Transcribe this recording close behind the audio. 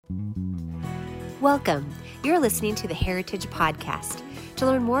Welcome. You're listening to the Heritage Podcast. To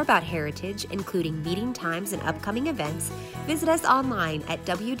learn more about Heritage, including meeting times and upcoming events, visit us online at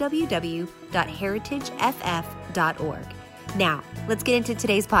www.heritageff.org. Now, let's get into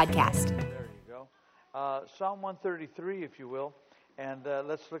today's podcast. There you go. Psalm 133, if you will. And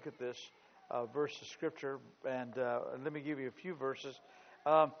let's look at this verse of Scripture. And let me give you a few verses.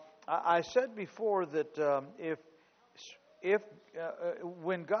 I said before that if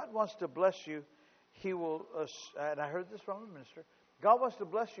when God wants to bless you, He will, and I heard this from a minister, God wants to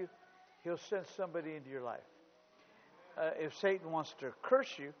bless you, He'll send somebody into your life. If Satan wants to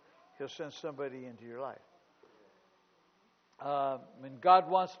curse you, He'll send somebody into your life. When God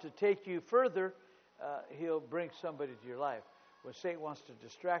wants to take you further, He'll bring somebody to your life. When Satan wants to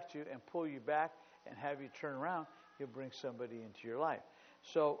distract you and pull you back and have you turn around, He'll bring somebody into your life.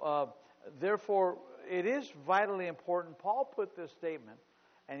 So, therefore, it is vitally important. Paul put this statement,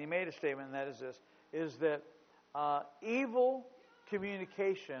 and he made a statement, and that is this, is that evil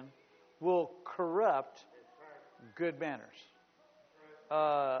communication will corrupt good manners.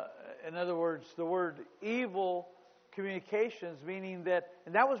 In other words, the word evil communications, meaning that,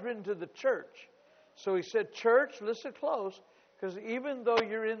 and that was written to the church. So he said, church, listen close, because even though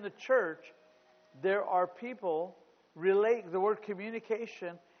you're in the church, there are people the word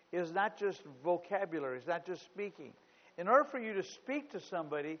communication is not just vocabulary, it's not just speaking. In order for you to speak to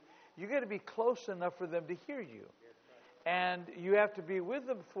somebody, you got to be close enough for them to hear you. And you have to be with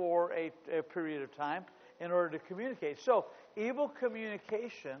them for a period of time in order to communicate. So, evil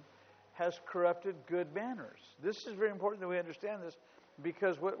communication has corrupted good manners. This is very important that we understand this,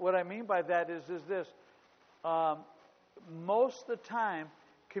 because what I mean by that is this. Most of the time,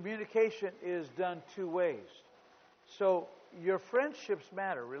 communication is done two ways. So, your friendships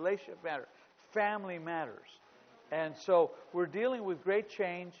matter, relationships matter, family matters. And so, we're dealing with great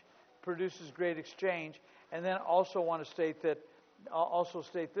change, produces great exchange, and then also want to state this,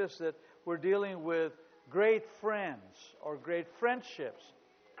 that we're dealing with great friends or great friendships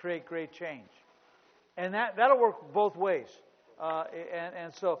create great change. And that'll work both ways.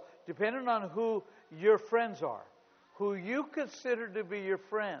 And so, depending on who your friends are, who you consider to be your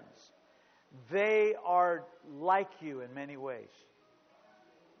friends, they are like you in many ways.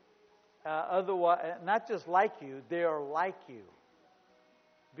 Otherwise, not just like you, they are like you.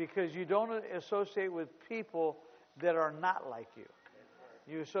 Because you don't associate with people that are not like you.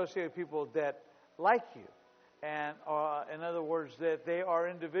 You associate with people that like you. And in other words, that they are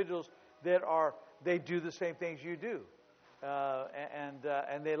individuals that they do the same things you do. And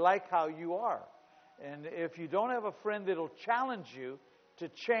they like how you are. And if you don't have a friend that'll challenge you to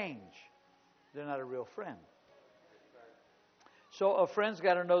change, they're not a real friend. So a friend's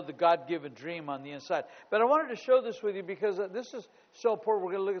got to know the God-given dream on the inside. But I wanted to show this with you because this is so important.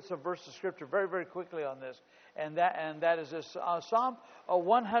 We're going to look at some verses of Scripture very, very quickly on this. And that is this. Psalm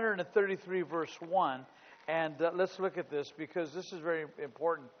 133, verse 1. And let's look at this because this is very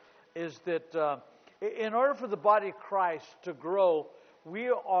important. Is that in order for the body of Christ to grow,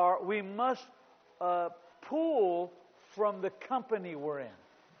 we must pull from the company we're in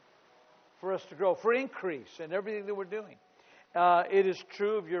for us to grow, for increase in everything that we're doing. It is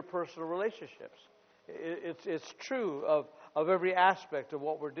true of your personal relationships. It's true of every aspect of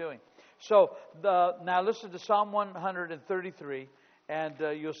what we're doing. So now listen to Psalm 133, and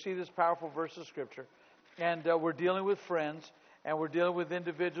you'll see this powerful verse of Scripture. And we're dealing with friends, and we're dealing with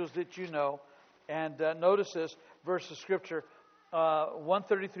individuals that you know. And notice this verse of Scripture.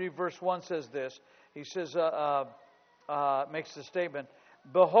 133 verse 1 says this. He says, makes the statement,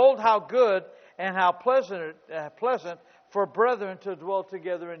 "Behold how good and how pleasant for brethren to dwell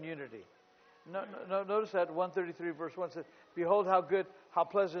together in unity." No, notice that 133 verse 1 says, "Behold how good, how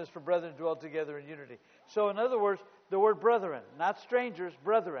pleasant it is for brethren to dwell together in unity." So in other words, the word brethren, not strangers,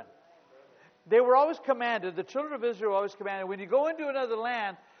 brethren. They were always commanded, the children of Israel were always commanded, when you go into another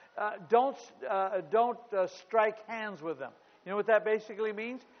land, don't strike hands with them. You know what that basically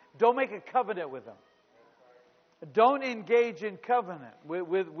means? Don't make a covenant with them. Don't engage in covenant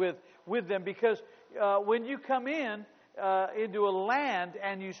with them, because when you come into a land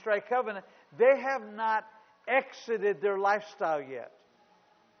and you strike covenant, they have not exited their lifestyle yet.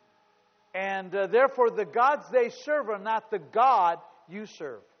 And therefore, the gods they serve are not the God you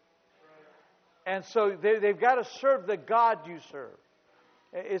serve. And so they've got to serve the God you serve.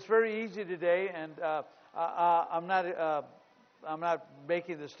 It's very easy today, and I'm not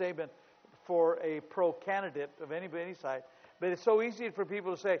making the statement for a pro-candidate of any side, but it's so easy for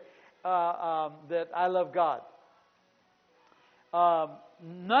people to say that I love God.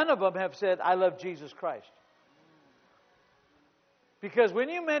 None of them have said, I love Jesus Christ. Because when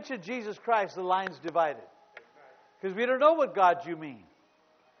you mention Jesus Christ, the line's divided. Because we don't know what God you mean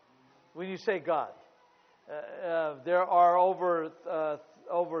when you say God. There are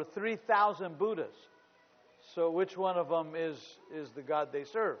over 3,000 Buddhas. So which one of them is the God they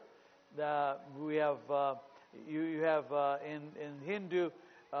serve? We have you have in Hindu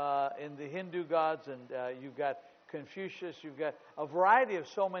in the Hindu gods, and you've got Confucius. You've got a variety of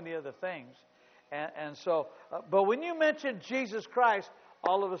so many other things, and so. But when you mention Jesus Christ,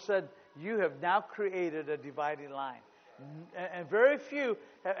 all of a sudden you have now created a dividing line, and very few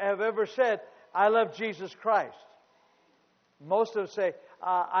have ever said, "I love Jesus Christ." Most of them say,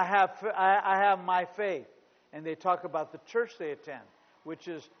 "I have my faith." And they talk about the church they attend, which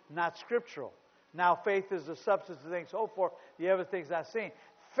is not scriptural. Now, faith is the substance of things hoped for, the other things not seen.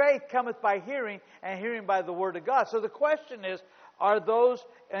 Faith cometh by hearing, and hearing by the word of God. So the question is, are those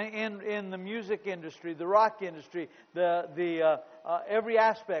in the music industry, the rock industry, every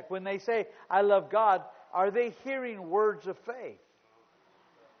aspect, when they say, "I love God," are they hearing words of faith?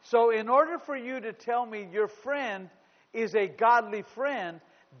 So in order for you to tell me your friend is a godly friend,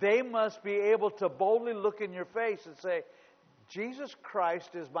 they must be able to boldly look in your face and say, "Jesus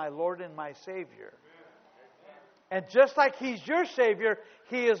Christ is my Lord and my Savior. And just like He's your Savior,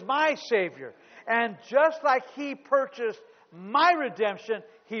 He is my Savior. And just like He purchased my redemption,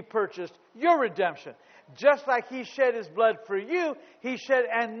 He purchased your redemption. Just like He shed His blood for you, He shed,"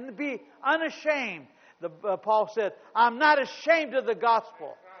 and be unashamed. Paul said, "I'm not ashamed of the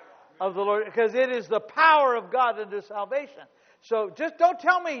gospel of the Lord, because it is the power of God unto salvation." So just don't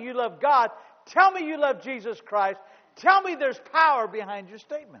tell me you love God. Tell me you love Jesus Christ. Tell me there's power behind your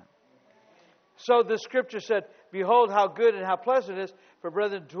statement. So the scripture said, "Behold how good and how pleasant it is for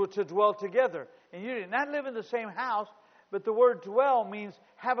brethren to dwell together in unity." Not live in the same house, but the word dwell means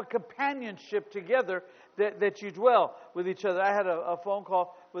have a companionship together, that you dwell with each other. I had a phone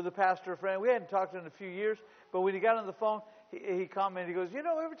call with a pastor friend. We hadn't talked in a few years, but when he got on the phone, he commented, he goes,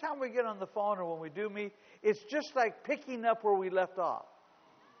 "Every time we get on the phone or when we do meet, it's just like picking up where we left off."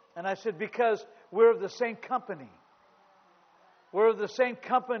 And I said, "Because we're of the same company. We're of the same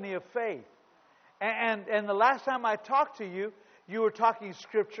company of faith." And the last time I talked to you, you were talking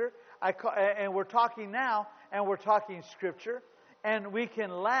Scripture. And we're talking now, and we're talking Scripture. And we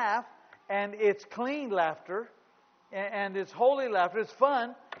can laugh, and it's clean laughter, and it's holy laughter. It's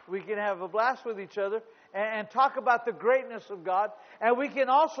fun. We can have a blast with each other and talk about the greatness of God. And we can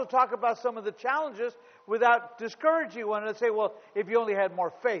also talk about some of the challenges without discouraging one another. Say, "Well, if you only had more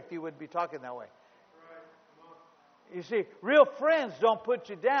faith, you wouldn't be talking that way." You see, real friends don't put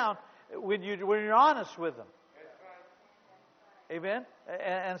you down when you're honest with them. Amen?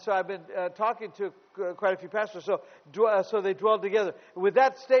 And so I've been talking to quite a few pastors. So they dwell together. With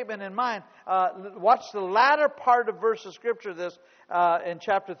that statement in mind, watch the latter part of verse of Scripture. This in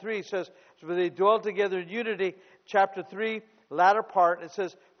chapter 3 it says, "So they dwell together in unity." Chapter 3, latter part, it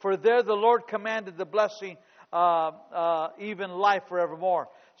says, "For there the Lord commanded the blessing, even life forevermore."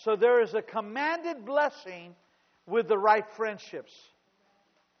 So there is a commanded blessing with the right friendships.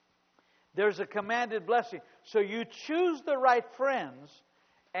 There's a commanded blessing. So you choose the right friends,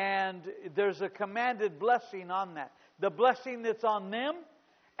 and there's a commanded blessing on that. The blessing that's on them,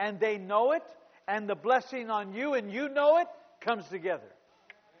 and they know it, and the blessing on you, and you know it, comes together.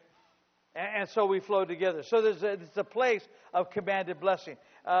 And so we flow together. So it's a place of commanded blessing.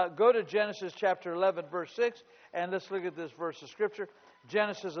 Go to Genesis chapter 11, verse 6, and let's look at this verse of Scripture.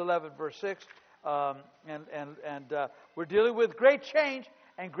 Genesis 11, verse 6. We're dealing with great change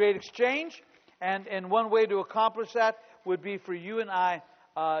and great exchange. And one way to accomplish that would be for you and I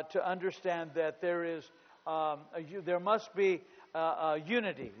to understand that there must be a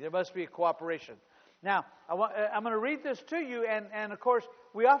unity. There must be a cooperation. Now, I'm going to read this to you, and of course,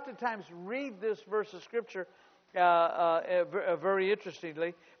 we oftentimes read this verse of Scripture very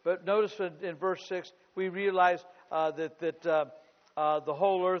interestingly. But notice in verse 6, we realize that the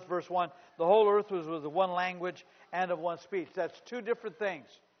whole earth, verse 1, the whole earth was with one language and of one speech. That's two different things.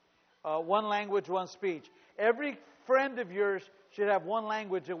 One language, one speech. Every friend of yours should have one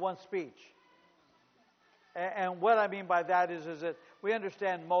language and one speech. And what I mean by that is that we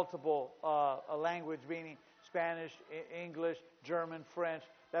understand multiple language, meaning Spanish, English, German, French.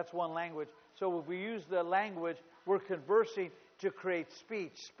 That's one language. So if we use the language, we're conversing to create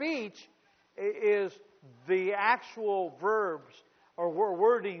speech. Speech is the actual verbs or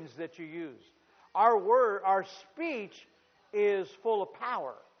wordings that you use. Our speech is full of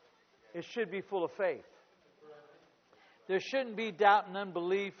power. It should be full of faith. There shouldn't be doubt and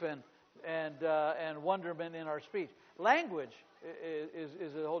unbelief and wonderment in our speech. Language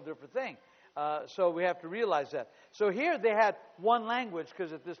is a whole different thing. So we have to realize that. So here they had one language,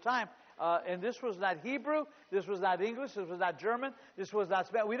 because at this time, and this was not Hebrew, this was not English, this was not German, this was not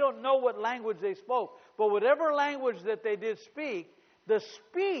Spanish. We don't know what language they spoke. But whatever language that they did speak, the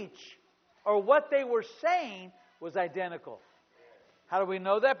speech or what they were saying was identical. How do we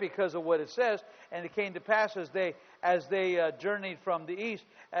know that? Because of what it says. And it came to pass as they journeyed from the east,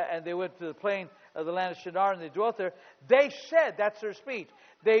 and they went to the plain of the land of Shinar, and they dwelt there. They said, that's their speech.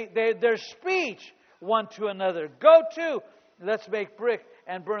 Their speech one to another. Go to, let's make brick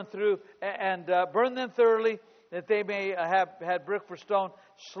and burn them thoroughly, that they may have had brick for stone,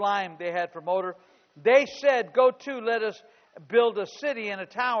 slime they had for mortar. They said, go to, let us build a city and a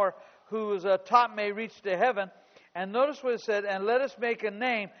tower whose top may reach to heaven. And notice what it said, and let us make a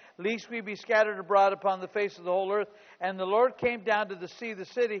name, lest we be scattered abroad upon the face of the whole earth. And the Lord came down to see the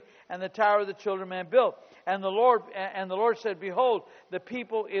city and the tower of the children of man built. And the Lord said, behold, the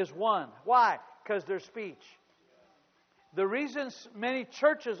people is one. Why? Because their speech. The reasons many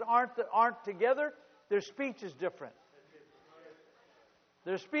churches aren't together, their speech is different.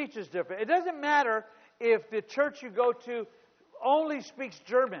 Their speech is different. It doesn't matter if the church you go to only speaks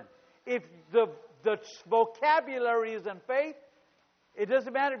German. If the vocabulary is in faith, it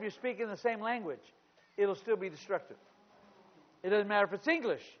doesn't matter if you speak in the same language. It'll still be destructive. It doesn't matter if it's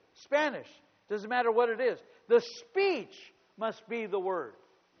English, Spanish. It doesn't matter what it is. The speech must be the word.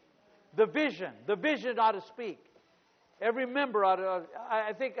 The vision ought to speak. Every member ought to.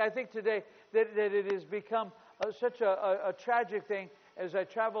 I think today that it has become such a tragic thing as I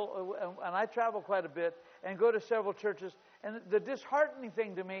travel, and I travel quite a bit, and go to several churches. And the disheartening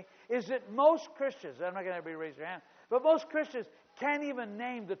thing to me is that most Christians, I'm not going to have everybody raise their hand, but most Christians can't even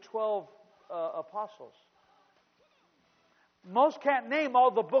name the 12 apostles. Most can't name all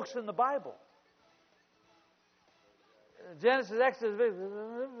the books in the Bible. Genesis, Exodus,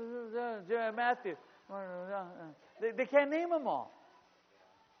 Matthew. They can't name them all.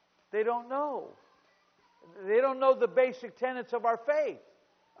 They don't know. They don't know the basic tenets of our faith,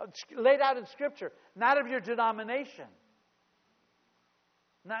 laid out in Scripture, not of your denomination.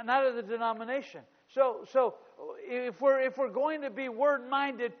 Not of the denomination. So if we're going to be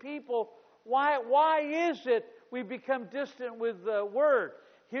word-minded people, why is it we become distant with the Word?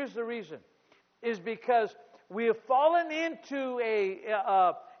 Here's the reason: is because we have fallen into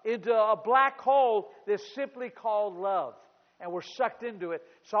a black hole that's simply called love, and we're sucked into it.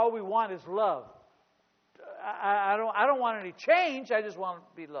 So all we want is love. I don't want any change. I just want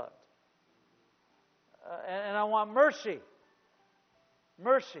to be loved, and I want mercy.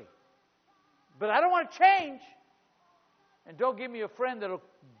 Mercy. But I don't want to change. And don't give me a friend that'll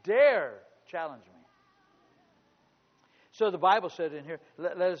dare challenge me. So the Bible said in here,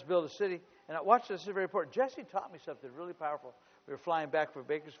 let us build a city. And watch this, is very important. Jesse taught me something really powerful. We were flying back from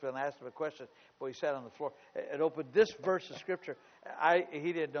Bakersfield, and I asked him a question. Boy, he sat on the floor. It opened this verse of Scripture.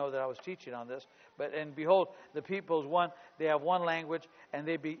 He didn't know that I was teaching on this. And behold, the people's one. They have one language, and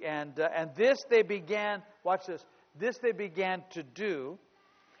this they began. Watch this. This they began to do,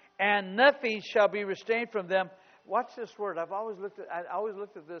 and nothing shall be restrained from them. Watch this word. I always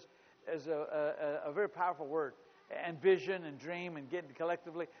looked at this as a very powerful word. And vision and dream and getting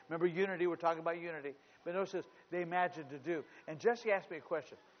collectively. Remember unity, we're talking about unity. But notice this, they imagined to do. And Jesse asked me a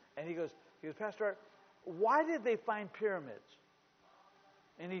question. And he goes, Pastor Art, why did they find pyramids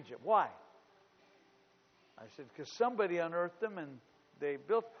in Egypt? Why? I said, because somebody unearthed them and they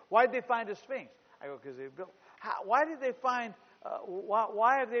built. Why did they find a sphinx? I go, because they built. Why did they find,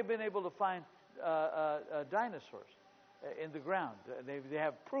 why have they been able to find dinosaurs in the ground? They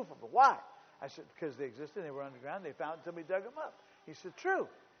have proof of it. Why? I said, because they existed, they were underground, they found, somebody dug them up. He said, true.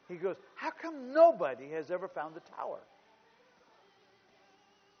 He goes, how come nobody has ever found the tower?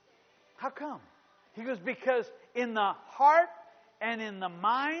 How come? He goes, because in the heart and in the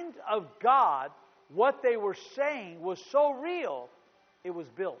mind of God, what they were saying was so real, it was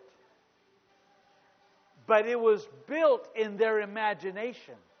built. But it was built in their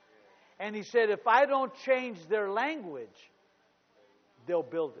imagination. And he said, if I don't change their language, they'll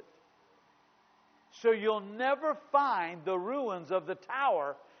build it. So you'll never find the ruins of the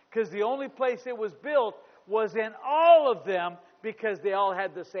tower, because the only place it was built was in all of them, because they all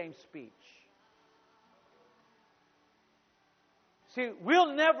had the same speech. See,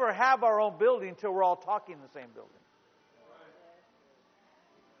 we'll never have our own building until we're all talking the same building.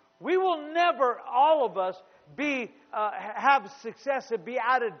 We will never, all of us, have success and be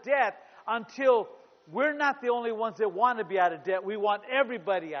out of debt until we're not the only ones that want to be out of debt. We want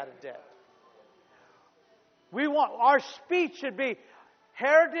everybody out of debt. Our speech should be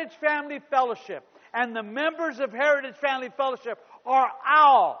Heritage Family Fellowship. And the members of Heritage Family Fellowship or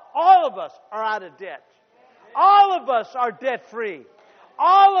all of us are out of debt. All of us are debt-free.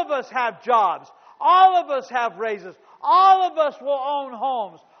 All of us have jobs. All of us have raises. All of us will own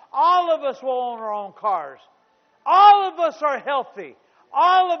homes. All of us will own our own cars. All of us are healthy.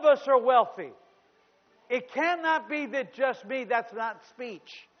 All of us are wealthy. It cannot be that just me. That's not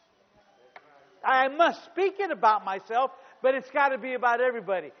speech. I must speak it about myself, but it's got to be about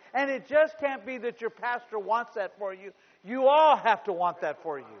everybody. And it just can't be that your pastor wants that for you. You all have to want that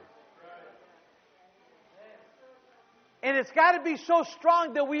for you. And it's got to be so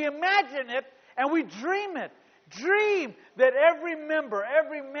strong that we imagine it and we dream it. Dream that every member,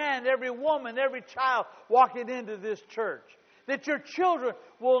 every man, every woman, every child walking into this church, that your children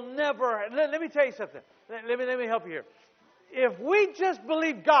will never... Let me tell you something. Let me help you here. If we just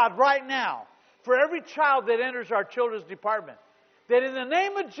believe God right now for every child that enters our children's department, that in the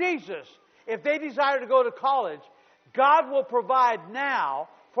name of Jesus, if they desire to go to college, God will provide now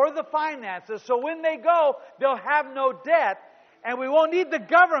for the finances, so when they go, they'll have no debt, and we won't need the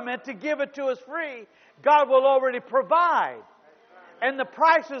government to give it to us free. God will already provide, and the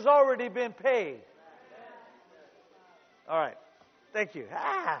price has already been paid. All right. Thank you.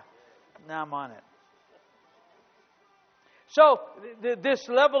 Now I'm on it. So, this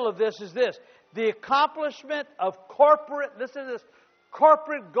level of this is this. The accomplishment of corporate, listen to this,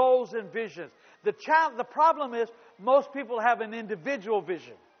 corporate goals and visions. The problem is most people have an individual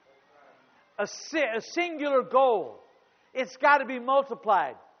vision, a singular goal. It's got to be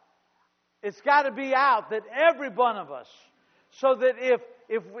multiplied. It's got to be out that every one of us, so that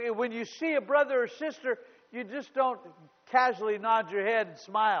when you see a brother or sister, you just don't casually nod your head and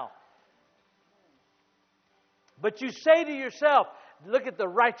smile. But you say to yourself, look at the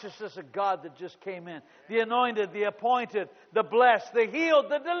righteousness of God that just came in. The anointed, the appointed, the blessed, the healed,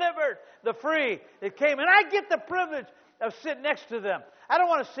 the delivered, the free. It came. And I get the privilege of sitting next to them. I don't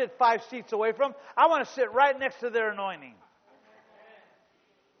want to sit 5 seats away from them. I want to sit right next to their anointing.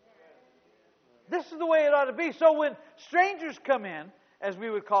 This is the way it ought to be. So when strangers come in, as we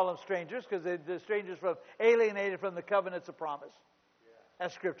would call them strangers, because the strangers alienated from the covenants of promise.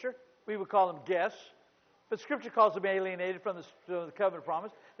 That's Scripture. We would call them guests. But Scripture calls them alienated from the covenant of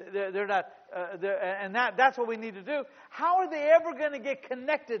promise. They're not, and that's what we need to do. How are they ever going to get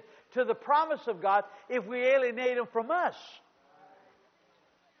connected to the promise of God if we alienate them from us?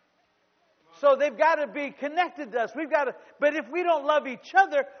 So they've got to be connected to us. But if we don't love each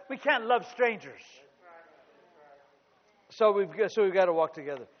other, we can't love strangers. So we've got to walk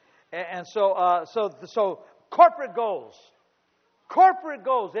together. And so corporate goals. Corporate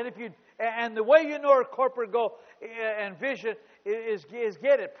goals. And the way you know a corporate goal and vision is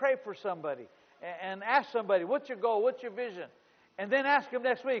get it. Pray for somebody. And ask somebody, what's your goal? What's your vision? And then ask them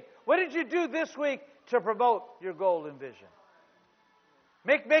next week, what did you do this week to promote your goal and vision?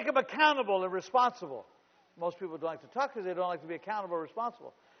 Make them accountable and responsible. Most people don't like to talk because they don't like to be accountable or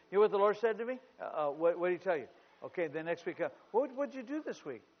responsible. You know what the Lord said to me? What did He tell you? Okay, then next week, what did you do this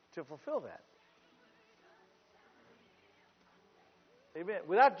week to fulfill that? Amen.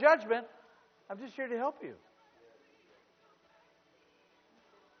 Without judgment, I'm just here to help you.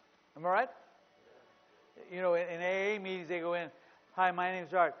 Am I right? You know, in AA meetings, they go in, hi, my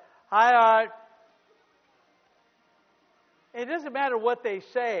name's Art. Hi, Art. It doesn't matter what they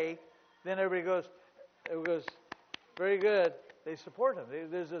say, then everybody goes, very good. They support them.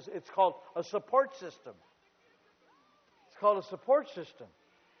 It's called a support system. It's called a support system.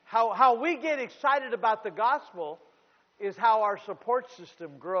 How we get excited about the gospel is how our support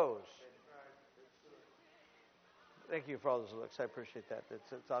system grows. Thank you for all those looks. I appreciate that.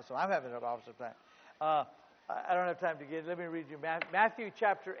 It's awesome. I'm having an awesome time. I don't have time to get. Let me read you Matthew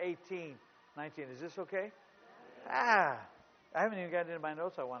chapter 18, 19. Is this okay? I haven't even gotten into my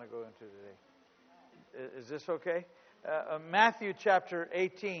notes I want to go into today. Is this okay? Matthew chapter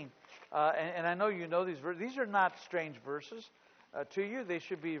 18. And I know you know these verses. These are not strange verses to you. They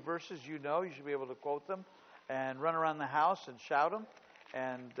should be verses you know. You should be able to quote them and run around the house and shout them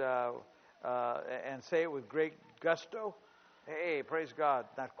and say it with great gusto. Hey, praise God.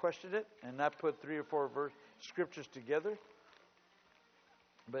 Not question it and not put 3 or 4 scriptures together.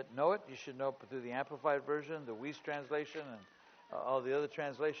 But know it. You should know it through the Amplified Version, the Weiss translation, and all the other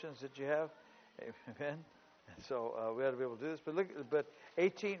translations that you have. Amen. And so we ought to be able to do this. But look,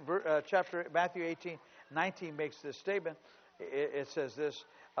 Matthew 18, 19 makes this statement. It says this,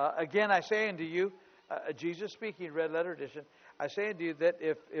 again I say unto you, Jesus speaking, red letter edition, I say unto you that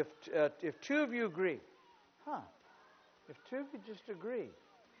if 2 of you agree, if 2 of you just agree,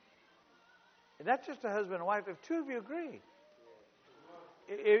 and that's just a husband and wife, if 2 of you agree,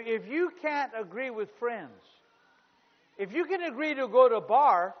 if you can't agree with friends, If you can agree to go to a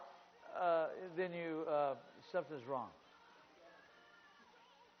bar, then something's wrong.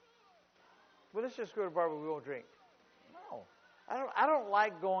 Well, let's just go to a bar where we won't drink. No, I don't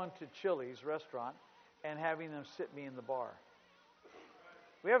like going to Chili's restaurant and having them sit me in the bar.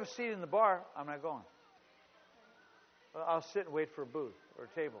 We have a seat in the bar, I'm not going. I'll sit and wait for a booth or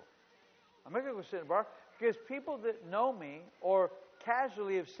a table. I'm not going to go sit in a bar because people that know me or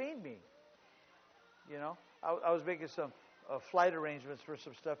casually have seen me, I was making some flight arrangements for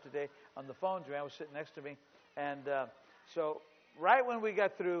some stuff today on the phone. Joanne was sitting next to me. And so right when we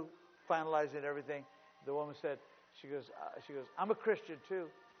got through finalizing everything, the woman said, she goes, I'm a Christian too.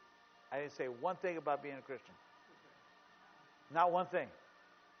 I didn't say one thing about being a Christian. Not one thing.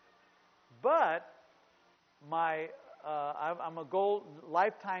 But I'm a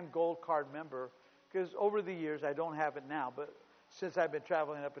lifetime gold card member because over the years, I don't have it now, but since I've been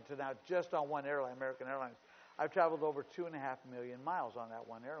traveling up until now, just on one airline, American Airlines, I've traveled over 2.5 million miles on that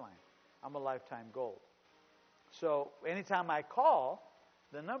one airline. I'm a lifetime gold. So anytime I call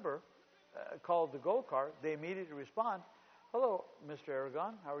the number, called the gold card, they immediately respond, hello, Mr.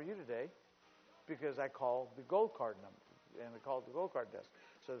 Aragon, how are you today? Because I called the gold card number, and I called the gold card desk.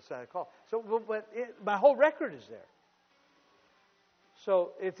 So that's how I call. So, but my whole record is there.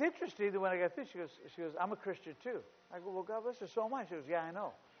 So it's interesting that when I got through, she goes, I'm a Christian too. I go, well, God bless you, so am I. She goes, yeah, I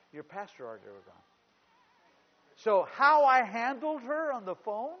know. You're Pastor Art Aragon. So how I handled her on the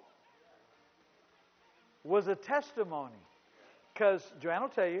phone was a testimony. Because Joanne will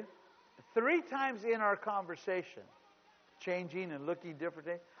tell you, 3 times in our conversation, changing and looking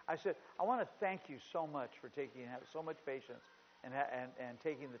different, I said, I want to thank you so much for taking so much patience and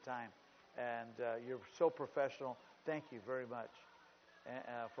taking the time. And you're so professional. Thank you very much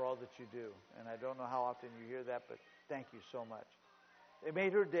for all that you do. And I don't know how often you hear that, but thank you so much. It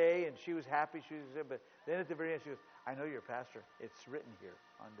made her day, and she was happy. But then at the very end, she goes, I know you're a pastor. It's written here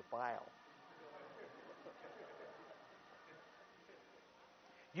on the file.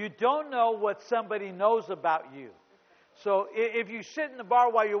 You don't know what somebody knows about you. So if you sit in the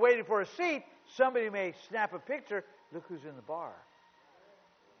bar while you're waiting for a seat, somebody may snap a picture. Look who's in the bar.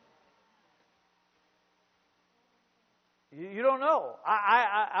 You don't know.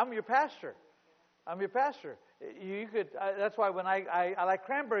 I'm your pastor. I'm your pastor. You could. That's why when I like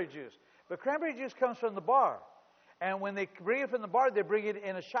cranberry juice. But cranberry juice comes from the bar. And when they bring it from the bar, they bring it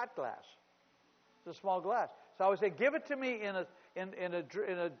in a shot glass. It's a small glass. So I would say, give it to me in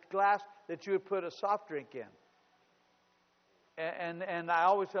a glass that you would put a soft drink in. And I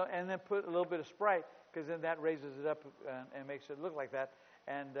always tell, and then put a little bit of Sprite, because then that raises it up and makes it look like that.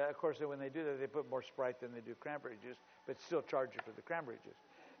 And of course, when they do that, they put more Sprite than they do cranberry juice, but still charge you for the cranberry juice.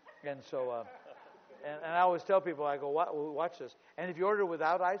 And so, and I always tell people, I go, watch this. And if you order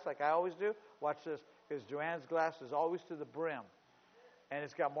without ice, like I always do, watch this, because Joanne's glass is always to the brim, and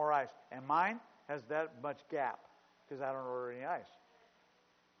it's got more ice. And mine has that much gap, because I don't order any ice.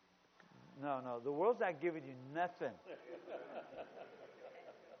 No, the world's not giving you nothing.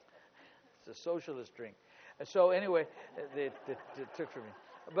 It's a socialist drink. So anyway, they took from me.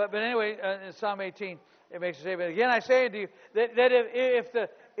 But anyway, in Psalm 18, it makes it say, but again I say to you, that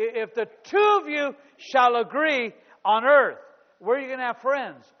if the 2 of you shall agree on earth, where are you going to have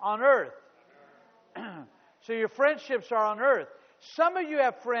friends? On earth. So your friendships are on earth. Some of you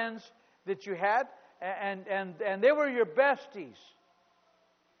have friends that you had, and they were your besties.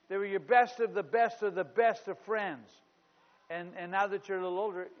 They were your best of the best of the best of friends. And now that you're a little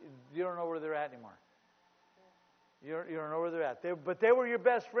older, you don't know where they're at anymore. You don't know where they're at. But they were your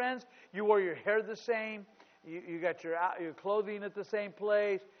best friends. You wore your hair the same. You got your clothing at the same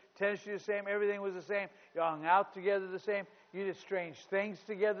place. Tennis shoes the same. Everything was the same. You hung out together the same. You did strange things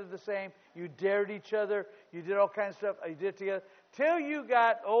together the same. You dared each other. You did all kinds of stuff. You did together. Till you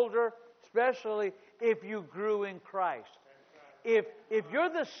got older, especially if you grew in Christ. If you're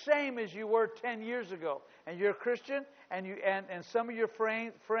the same as you were 10 years ago, and you're a Christian, and some of your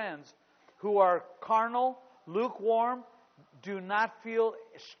friends who are carnal, lukewarm, do not feel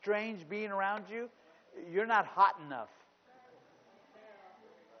strange being around you, you're not hot enough.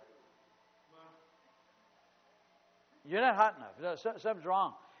 You're not hot enough. No, something's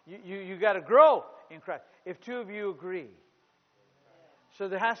wrong. You got to grow in Christ. If 2 of you agree. So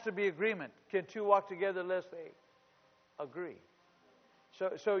there has to be agreement. Can 2 walk together unless they agree?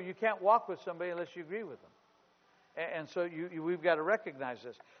 So you can't walk with somebody unless you agree with them. And so we've got to recognize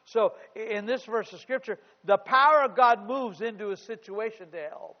this. So in this verse of Scripture, the power of God moves into a situation to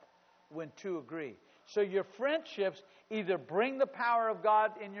help when 2 agree. So your friendships either bring the power of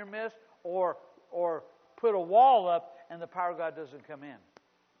God in your midst or put a wall up and the power of God doesn't come in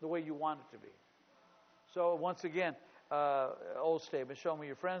the way you want it to be. So once again, old statement. Show me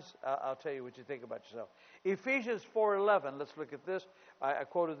your friends. I'll tell you what you think about yourself. Ephesians 4:11. Let's look at this. I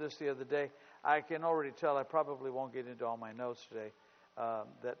quoted this the other day. I can already tell I probably won't get into all my notes today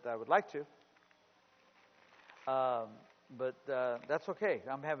that I would like to. But that's okay.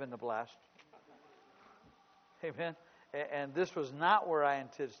 I'm having a blast. Amen. And this was not where I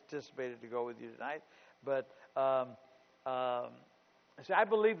anticipated to go with you tonight. But see, I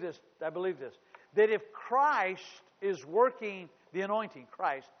believe this. That if Christ is working, the anointing,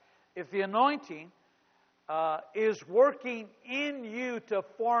 Christ, if the anointing is working in you to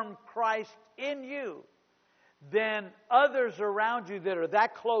form Christ in you, then others around you that are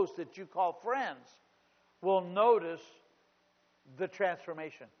that close that you call friends will notice the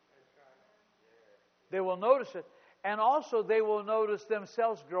transformation. They will notice it. And also they will notice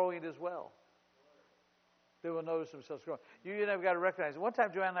themselves growing as well. They will notice themselves growing. You never got to recognize it. One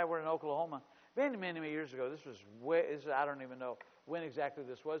time Joanne and I were in Oklahoma, many, many years ago. This was I don't even know when exactly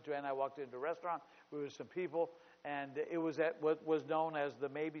this was. Joanne and I walked into a restaurant. We were with some people, and it was at what was known as the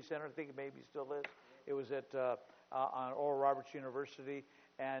Mabee Center. I think it maybe still is. It was at on Oral Roberts University.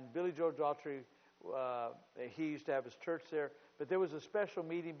 And Billy Joe Daughtry, he used to have his church there. But there was a special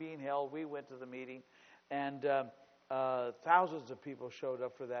meeting being held. We went to the meeting, and thousands of people showed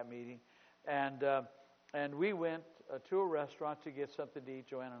up for that meeting. And we went to a restaurant to get something to eat,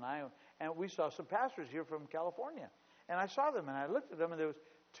 Joanne and I. And we saw some pastors here from California. And I saw them, and I looked at them, and there was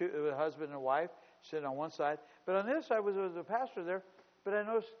a husband and wife sitting on one side. But on the other side was a pastor there. But I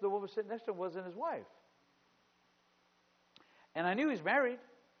noticed the woman sitting next to him wasn't his wife. And I knew he's married.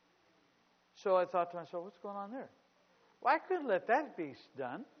 So I thought to myself, what's going on there? Well, I couldn't let that be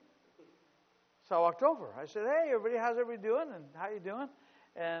done. So I walked over. I said, hey, everybody, how's everybody doing? And how you doing?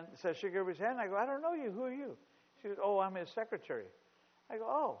 And so I shook everybody's hand. I go, I don't know you. Who are you? She goes, oh, I'm his secretary. I go,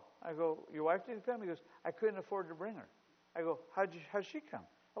 oh. I go, your wife didn't come? He goes, I couldn't afford to bring her. I go, how'd she come?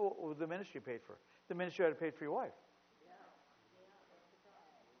 Oh, well, the ministry paid for her. The ministry had to pay for your wife.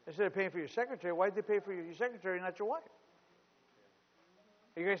 Instead of paying for your secretary, why'd they pay for your secretary, not your wife?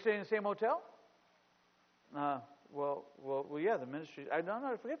 Are you guys staying in the same hotel? Well, yeah, the ministry.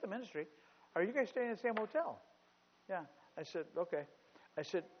 No, forget the ministry. Are you guys staying in the same hotel? Yeah. I said, okay. I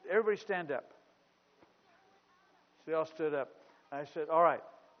said, everybody stand up. So they all stood up. I said, all right.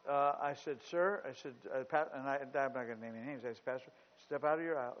 I said, sir. I said, and I'm not going to name any names. I said, Pastor, step out of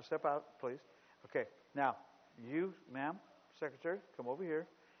your aisle. Step out, please. Okay. Now, you, ma'am, secretary, come over here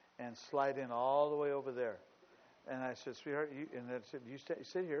and slide in all the way over there. And I said, sweetheart, and I said, you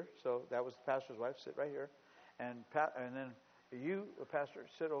sit here. So that was the pastor's wife. Sit right here. And then you, the pastor,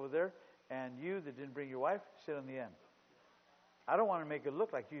 sit over there. And you that didn't bring your wife, sit on the end. I don't want to make it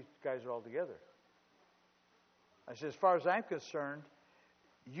look like you guys are all together. I said, as far as I'm concerned,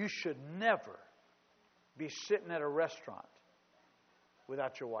 you should never be sitting at a restaurant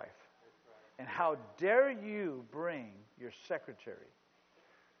without your wife. And how dare you bring your secretary?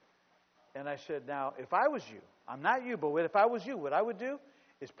 And I said, now, if I was you, I'm not you, but if I was you, what I would do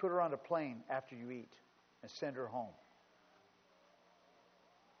is put her on a plane after you eat and send her home.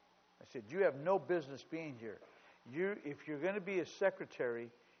 I said, you have no business being here. If you're going to be a secretary,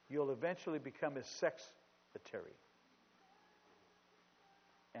 you'll eventually become a sex-secretary.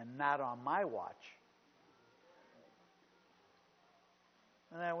 And not on my watch.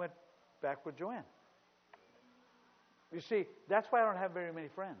 And I went back with Joanne. You see, that's why I don't have very many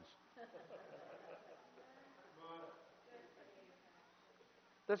friends.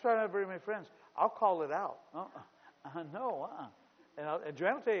 That's why I don't have very many friends. I'll call it out. No. And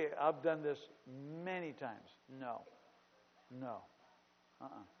Joanne will tell you, I've done this many times. No.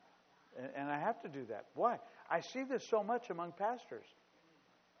 And I have to do that. Why? I see this so much among pastors.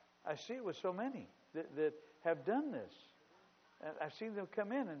 I see it with so many that have done this. And I've seen them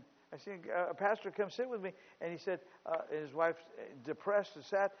come in, and I've seen a pastor come sit with me, and he said, his wife's depressed and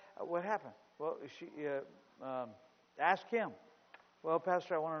sad. What happened? Well, she asked him. Well,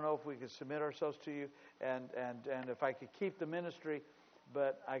 Pastor, I want to know if we could submit ourselves to you, and if I could keep the ministry.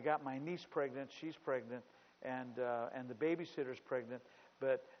 But I got my niece pregnant. She's pregnant, and the babysitter's pregnant.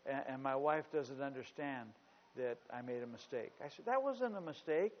 And my wife doesn't understand that I made a mistake. I said, that wasn't a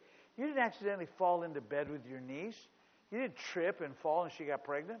mistake. You didn't accidentally fall into bed with your niece. You didn't trip and fall and she got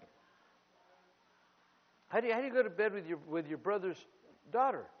pregnant. How do you go to bed with your brother's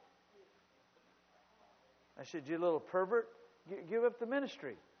daughter? I said, you little pervert, give up the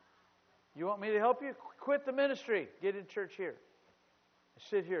ministry. You want me to help you? Quit the ministry. Get in church here.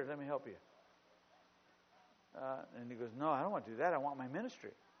 Sit here. Let me help you. And he goes, no, I don't want to do that. I want my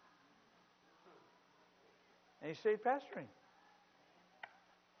ministry. And he stayed pastoring.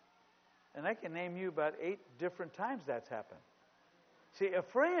 And I can name you about 8 different times that's happened. See, a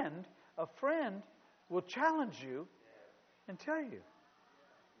friend will challenge you and tell you.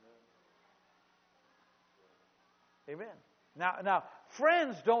 Amen. Now,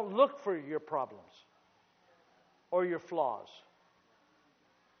 friends don't look for your problems or your flaws.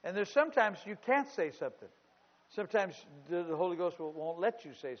 And there's sometimes you can't say something. Sometimes the Holy Ghost won't let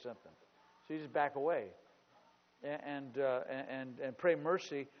you say something. So you just back away and pray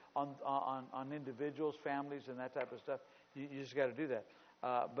mercy on individuals, families, and that type of stuff. You just got to do that.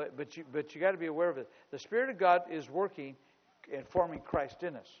 But you got to be aware of it. The Spirit of God is working and forming Christ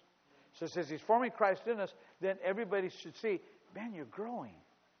in us. So it says He's forming Christ in us. Then everybody should see, man, you're growing.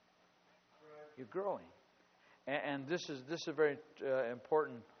 You're growing, and this is a very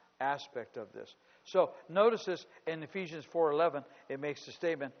important aspect of this. So notice this in Ephesians 4:11. It makes the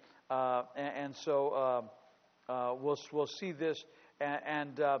statement, so we'll see this,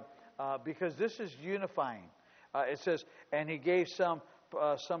 because this is unifying. It says, and He gave some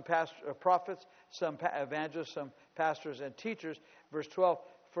prophets, some evangelists, some pastors and teachers. Verse 12,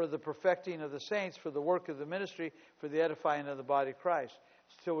 for the perfecting of the saints, for the work of the ministry, for the edifying of the body of Christ,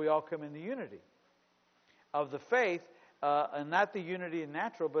 till we all come in the unity of the faith, and not the unity in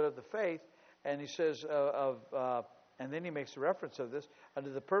natural, but of the faith. And he says and then he makes a reference of this,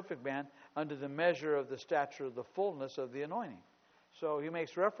 unto the perfect man, unto the measure of the stature of the fullness of the anointing. So he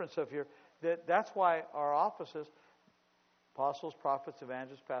makes reference of here that's why our offices, apostles, prophets,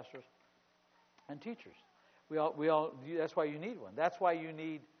 evangelists, pastors, and teachers. We all. That's why you need one. That's why you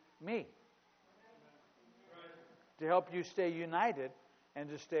need me, to help you stay united and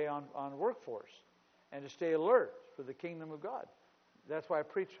to stay on workforce and to stay alert for the kingdom of God. That's why I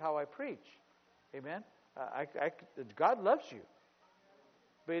preach how I preach. Amen. God loves you,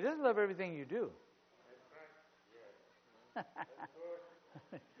 but He doesn't love everything you do.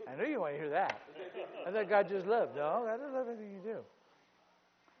 I know you want to hear that. I thought God just loved. No, God doesn't love everything you do.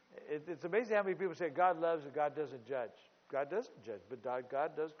 It's amazing how many people say God loves and God doesn't judge. God doesn't judge, but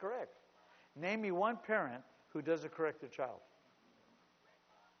God does correct. Name me one parent who doesn't correct their child.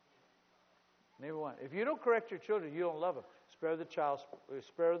 Name one. If you don't correct your children, you don't love them. Spare the child,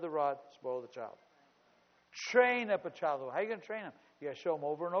 spare the rod, spoil the child. Train up a child. How are you going to train them? You got to show them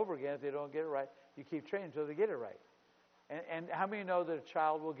over and over again. If they don't get it right, you keep training until they get it right. And how many know that a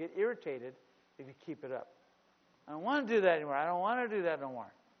child will get irritated if you keep it up? I don't want to do that anymore. I don't want to do that no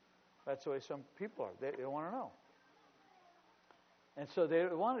more. That's the way some people are. They don't want to know. And so they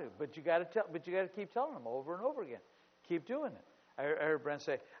want to, but you got to keep telling them over and over again. Keep doing it. I heard Brent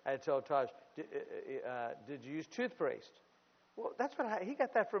say, I had to tell Taj, did you use toothpaste? Well, that's what he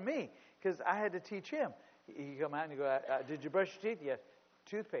got that from me, because I had to teach him. He'd come out and he'd go, did you brush your teeth? Yes.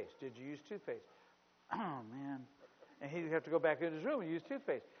 Toothpaste. Did you use toothpaste? Oh, man. And he'd have to go back in his room and use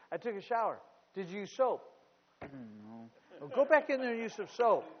toothpaste. I took a shower. Did you use soap? No. Well, go back in there and use some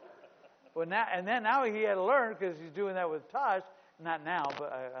soap. Well, now he had to learn, because he's doing that with Taj. Not now,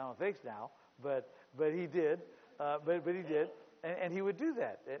 but I don't think it's now. But he did. But he did, and he would do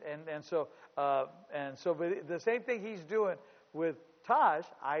that. But the same thing he's doing with Taj,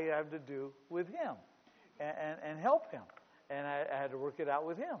 I have to do with him, and help him. And I had to work it out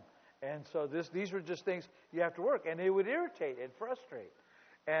with him. And so these were just things you have to work, and it would irritate and frustrate.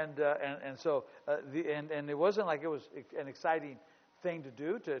 And it wasn't like it was an exciting thing to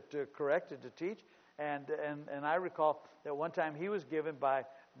do, to correct and to teach. And I recall that one time he was given by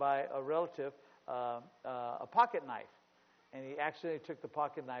a relative a pocket knife, and he accidentally took the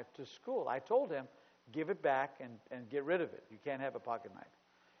pocket knife to school. I told him, give it back and get rid of it. You can't have a pocket knife.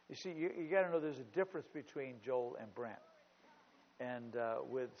 You see, you got to know there's a difference between Joel and Brent, and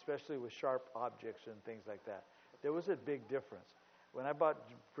especially with sharp objects and things like that. There was a big difference. When I bought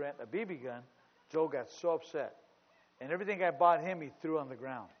Brent a BB gun, Joel got so upset, and everything I bought him, he threw on the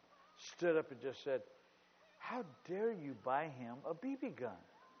ground. Stood up and just said, how dare you buy him a BB gun?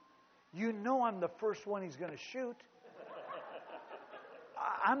 You know I'm the first one he's going to shoot.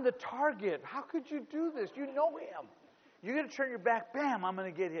 I'm the target. How could you do this? You know him. You're going to turn your back, bam, I'm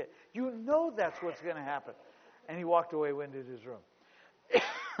going to get hit. You know that's what's going to happen. And he walked away, went into his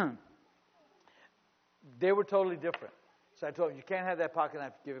room. They were totally different. So I told him, you can't have that pocket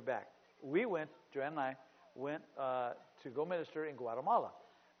knife, give it back. Joanne and I went to go minister in Guatemala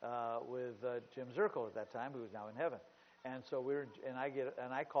with Jim Zirkle at that time, who was now in heaven. And so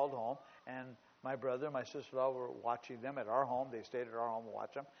I called home, and my brother and my sister-in-law were watching them at our home. They stayed at our home and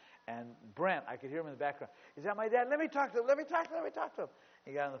watched them. And Brent, I could hear him in the background. Is that my dad? Let me talk to him. Let me talk to him.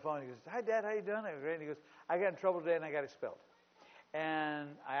 He got on the phone. He goes, hi, Dad. How you doing? And he goes, I got in trouble today, and I got expelled. And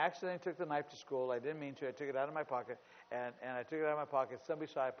I accidentally took the knife to school. I didn't mean to. I took it out of my pocket, and I took it out of my pocket. Somebody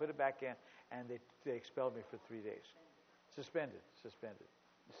saw I put it back in, and they expelled me for 3 days. Suspended.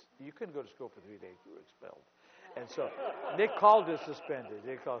 You couldn't go to school for 3 days. You were expelled. And so Nick called it suspended.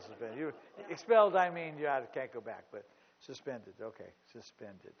 You were expelled, I mean you can't go back, but suspended. Okay,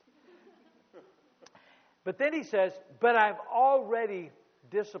 suspended. But then he says, but I've already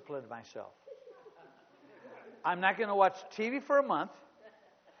disciplined myself. I'm not going to watch TV for a month.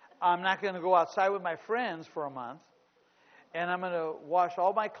 I'm not going to go outside with my friends for a month. And I'm going to wash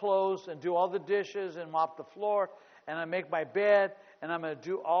all my clothes and do all the dishes and mop the floor. And I make my bed. And I'm going to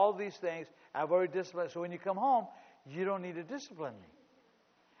do all these things. I've already disciplined. So when you come home, you don't need to discipline me.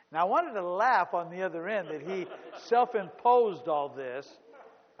 Now, I wanted to laugh on the other end that he self-imposed all this.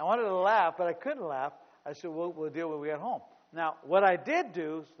 I wanted to laugh, but I couldn't laugh. I said, we'll deal with it when we get home. Now, what I did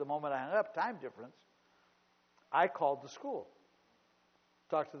do, the moment I hung up, time difference, I called the school.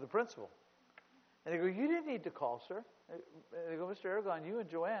 Talked to the principal. And they go, you didn't need to call, sir. They go, Mr. Aragon, you and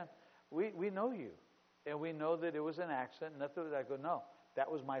Joanne, we know you. And we know that it was an accident. Nothing. I go, no,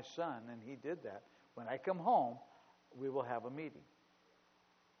 that was my son, and he did that. When I come home, we will have a meeting.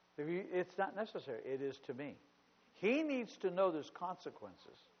 It's not necessary. It is to me. He needs to know there's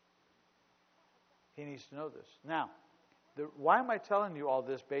consequences. He needs to know this. Now, why am I telling you all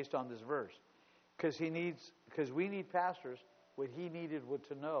this based on this verse? Because we need pastors. What he needed was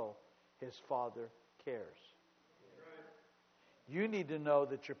to know his Father cares. You need to know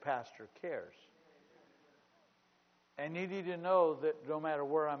that your pastor cares. And you need to know that no matter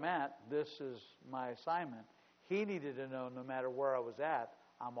where I'm at, this is my assignment. He needed to know no matter where I was at,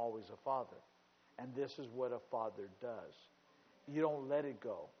 I'm always a father. And this is what a father does. You don't let it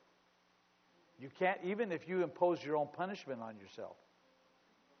go. You can't, even if you impose your own punishment on yourself.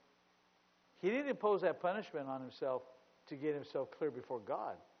 He didn't impose that punishment on himself to get himself clear before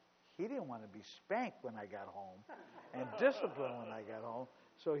God. He didn't want to be spanked when I got home and disciplined when I got home.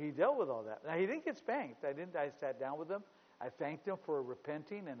 So he dealt with all that. Now, he didn't get spanked. I sat down with him. I thanked him for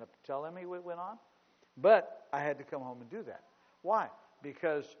repenting and telling me what went on. But I had to come home and do that. Why?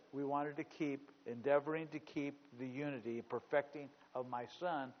 Because we wanted to endeavoring to keep the unity, perfecting of my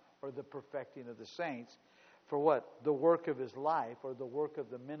son, or the perfecting of the saints, for what? The work of his life, or the work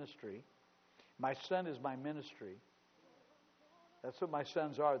of the ministry. My son is my ministry. That's what my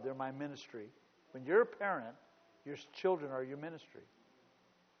sons are. They're my ministry. When you're a parent, your children are your ministry.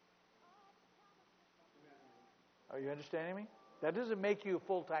 Are you understanding me? That doesn't make you a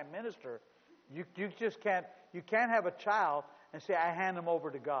full-time minister. You just can't. You can't have a child and say, I hand them over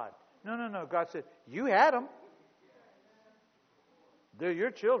to God. No. God said, you had them. They're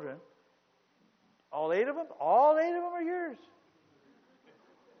your children. All 8 of them? All 8 of them are yours.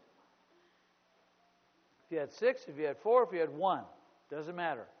 If you had 6, if you had 4, if you had 1, doesn't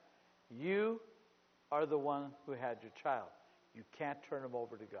matter. You are the one who had your child. You can't turn them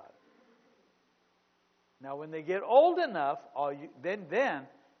over to God. Now, when they get old enough, then,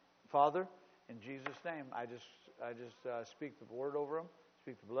 Father, in Jesus' name, I just speak the word over them,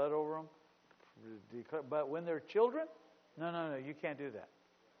 speak the blood over them. But when they're children, no, you can't do that.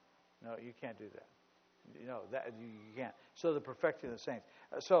 No, you can't do that. That you can't. So the perfecting of the saints.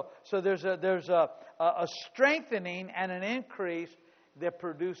 So there's a strengthening and an increase that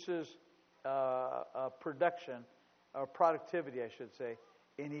produces production or productivity, I should say,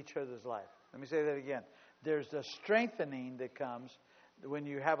 in each other's life. Let me say that again. There's a strengthening that comes when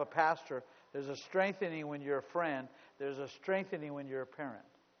you have a pastor. There's a strengthening when you're a friend. There's a strengthening when you're a parent.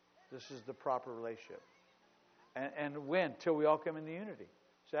 This is the proper relationship. And when? Till we all come in the unity.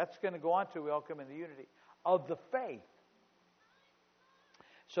 So that's going to go on till we all come in the unity of the faith.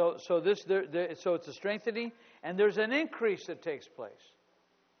 So it's a strengthening, and there's an increase that takes place.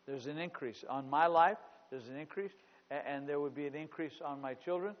 There's an increase on my life. There's an increase, and there would be an increase on my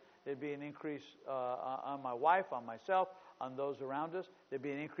children. There'd be an increase on my wife, on myself, on those around us. There'd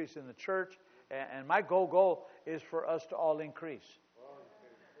be an increase in the church, and my goal is for us to all increase.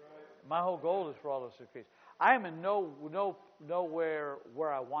 My whole goal is for all of us to increase. I am in nowhere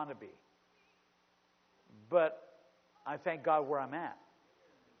where I want to be. But I thank God where I'm at.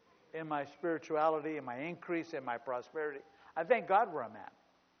 In my spirituality, in my increase, in my prosperity. I thank God where I'm at.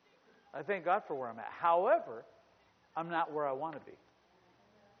 I thank God for where I'm at. However, I'm not where I want to be.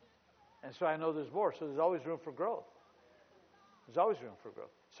 And so I know there's more. So there's always room for growth. There's always room for growth.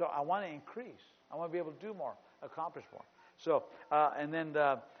 So I want to increase. I want to be able to do more, accomplish more. So, and then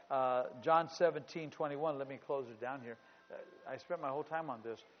John 17:21. Let me close it down here. I spent my whole time on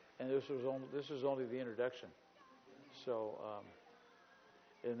this, and this is only the introduction. So,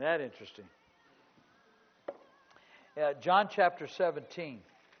 isn't that interesting? John chapter 17.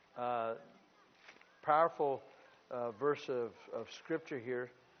 Powerful verse of Scripture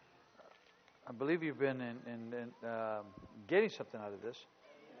here. I believe you've been getting something out of this.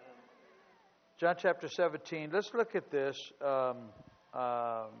 John chapter 17. Let's look at this.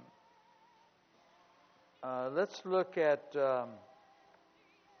 Let's look at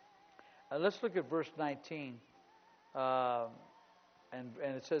verse 19. And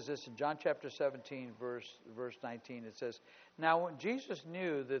it says this in John chapter 17, verse 19. It says, "Now when Jesus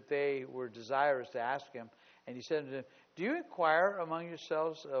knew that they were desirous to ask him, and he said to them, 'Do you inquire among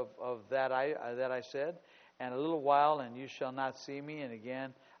yourselves of that I said? And a little while, and you shall not see me, and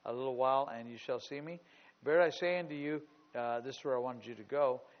again a little while, and you shall see me. Verily I say unto you,'" this is where I wanted you to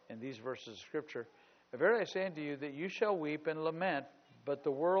go in these verses of Scripture. "Verily I say unto you that you shall weep and lament, but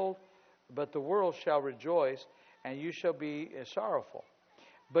the world shall rejoice, and you shall be sorrowful.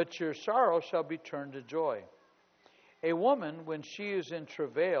 But your sorrow shall be turned to joy. A woman, when she is in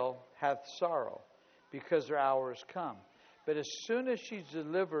travail, hath sorrow, because her hour is come. But as soon as she's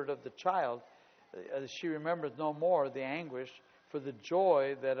delivered of the child, she remembereth no more the anguish for the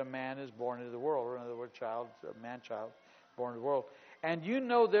joy that a man is born into the world." Or in other words, a man-child born into the world. "And you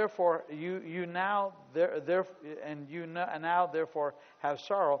know, therefore, you now therefore have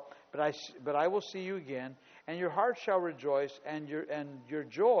sorrow, but I will see you again, and your heart shall rejoice, and your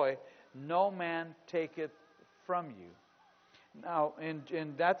joy no man taketh from you." Now,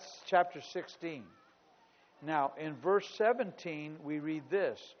 in that's chapter 16. Now, in verse 17, we read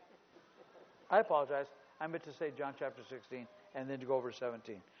this. I apologize. I meant to say John chapter 16, and then to go over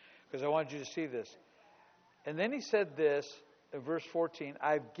 17, because I wanted you to see this. And then he said this, in verse 14,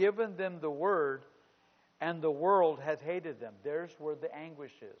 "I've given them the word, and the world hath hated them." There's where the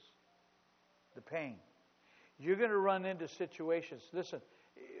anguish is, the pain. You're going to run into situations. Listen,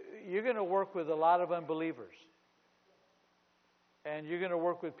 you're going to work with a lot of unbelievers. And you're going to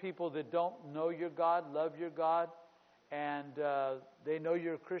work with people that don't know your God, love your God, and they know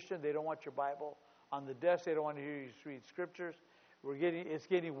you're a Christian. They don't want your Bible on the desk. They don't want to hear you read Scriptures. It's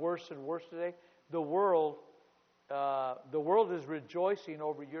getting worse and worse today. The world is rejoicing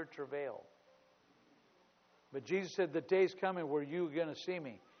over your travail. But Jesus said, "The day's coming where you're going to see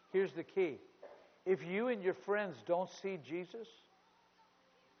me." Here's the key. If you and your friends don't see Jesus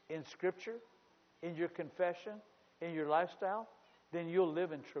in Scripture, in your confession, in your lifestyle, then you'll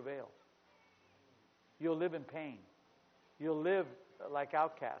live in travail. You'll live in pain. You'll live like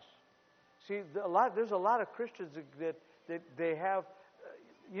outcasts. See, there's a lot of Christians that they have.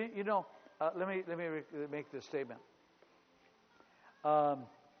 Let me make this statement. A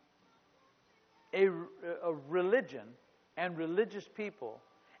religion and religious people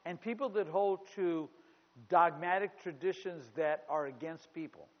and people that hold to dogmatic traditions that are against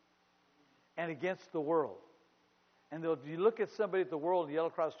people and against the world. And you look at somebody at the world and yell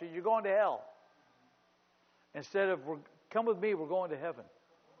across the street, "You're going to hell." Instead of, "Come with me, we're going to heaven."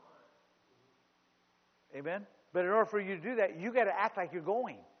 Amen? But in order for you to do that, you got to act like you're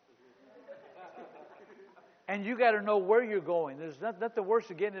going. And you got to know where you're going. There's nothing worse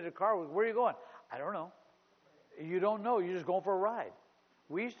than getting in a car with, "Where are you going?" "I don't know." You don't know. You're just going for a ride.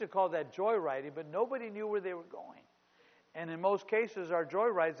 We used to call that joyriding, but nobody knew where they were going. And in most cases, our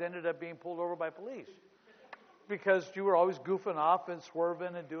joyrides ended up being pulled over by police because you were always goofing off and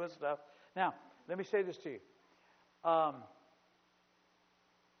swerving and doing stuff. Now, let me say this to you.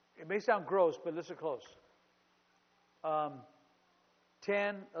 It may sound gross, but listen close.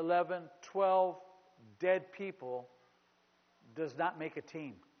 10, 11, 12 dead people does not make a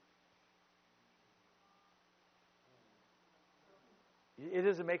team. It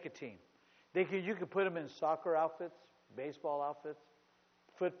doesn't make a team. You can put them in soccer outfits, baseball outfits,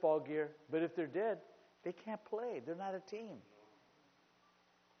 football gear, but if they're dead, they can't play. They're not a team.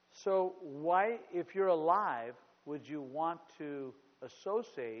 So why, if you're alive, would you want to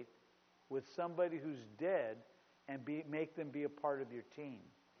associate with somebody who's dead and make them be a part of your team?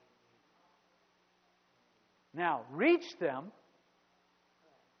 Now, reach them,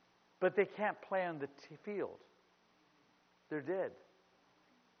 but they can't play on the field. They're dead.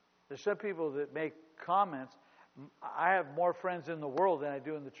 There's some people that make comments, "I have more friends in the world than I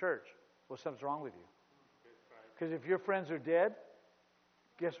do in the church." Well, something's wrong with you. Because if your friends are dead,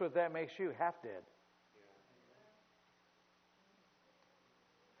 guess what that makes you? Half dead.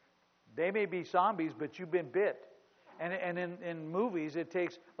 They may be zombies, but you've been bit. And in movies, it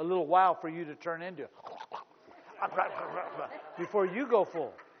takes a little while for you to turn into before you go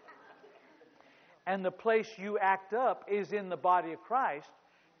full. And the place you act up is in the body of Christ,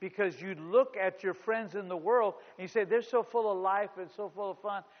 because you look at your friends in the world and you say, "They're so full of life and so full of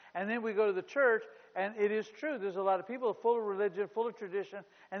fun." And then we go to the church And it is true. There's a lot of people full of religion, full of tradition,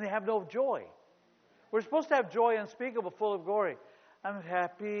 and they have no joy. We're supposed to have joy unspeakable, full of glory. I'm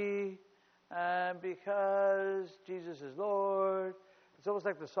happy because Jesus is Lord. It's almost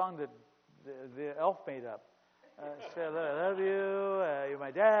like the song that the elf made up. Say, I love you, you're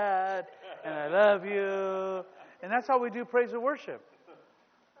my dad, and I love you. And that's how we do praise and worship.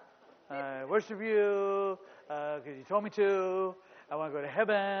 I worship you because you told me to. I want to go to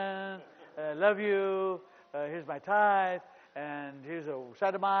heaven. I love you. Here's my tithe, and here's a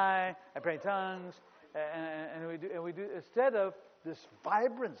sodomai. I pray in tongues, and we do instead of this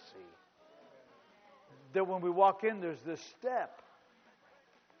vibrancy that when we walk in, there's this step.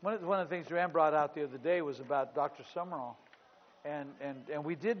 One of the things Joanne brought out the other day was about Dr. Summerall, and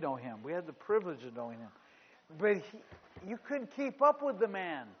we did know him. We had the privilege of knowing him, but you couldn't keep up with the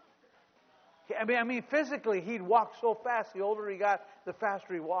man. I mean, physically, he'd walk so fast. The older he got, the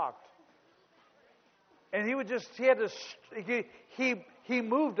faster he walked. And he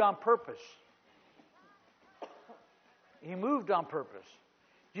moved on purpose. He moved on purpose.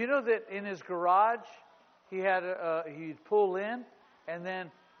 Do you know that in his garage, he'd pull in, and then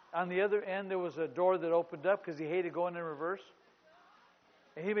on the other end there was a door that opened up because he hated going in reverse.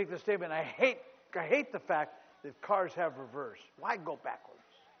 And he'd make the statement, I hate the fact that cars have reverse. Why go backwards?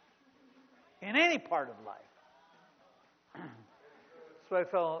 In any part of life. So I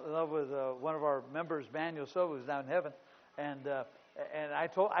fell in love with one of our members, Manuel Silva, who's now in heaven, and I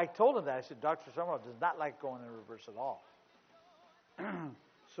told him that. I said, Dr. Summerall does not like going in reverse at all.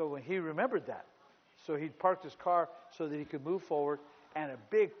 So when he remembered that, so he'd parked his car so that he could move forward, and a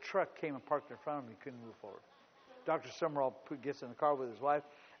big truck came and parked in front of him. He couldn't move forward. Dr. Summerall gets in the car with his wife,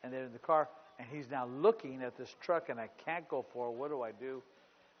 and they're in the car, and he's now looking at this truck, and I can't go forward. What do I do?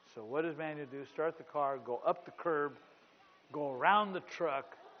 So what does Manuel do? Start the car, go up the curb, go around the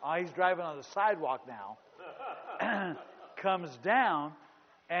truck. He's driving on the sidewalk now. Comes down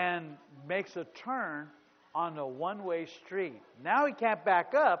and makes a turn on a one-way street. Now he can't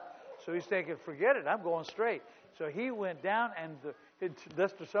back up, so he's thinking, forget it, I'm going straight. So he went down, and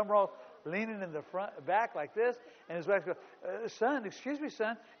Mr. Summerall leaning in the back like this, and his wife goes, son, excuse me,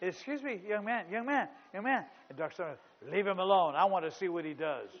 young man. And Dr. Summerall, leave him alone. I want to see what he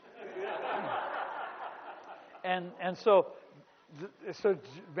does. and so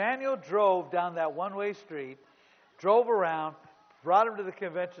Manuel drove down that one-way street, drove around, brought him to the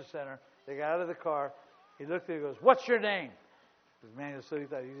convention center. They got out of the car. He looked at him and goes, what's your name? Because Manuel said he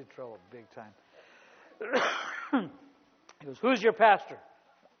thought he was in trouble big time. He goes, who's your pastor?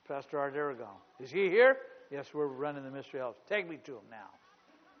 Pastor Art Aragon. Is he here? Yes, we're running the mystery house. Take me to him now.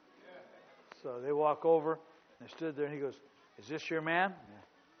 So they walk over, and they stood there, and he goes, is this your man? Yeah.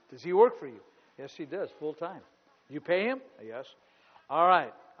 Does he work for you? Yes, he does, full time. You pay him? Yes. All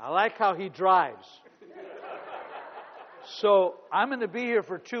right. I like how he drives. So I'm going to be here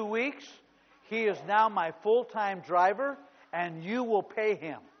for 2 weeks. He is now my full-time driver, and you will pay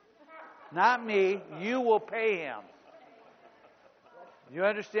him. Not me. You will pay him. You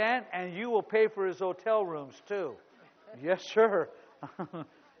understand? And you will pay for his hotel rooms, too. Yes, sir. And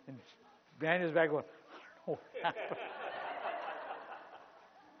Daniel's back going, I don't know what happened.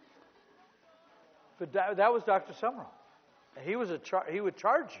 But that was Dr. Summerall. He would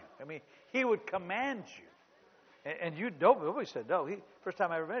charge you. I mean, he would command you. And nobody said no. First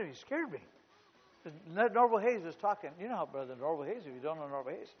time I ever met him, he scared me. Norval Hayes was talking. You know how Brother Norval Hayes, if you don't know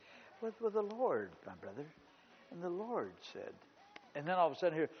Norval Hayes, with the Lord, my brother. And the Lord said, and then all of a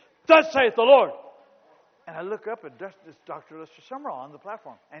sudden here, thus saith the Lord. And I look up, and it's Dr. Lester Summerall on the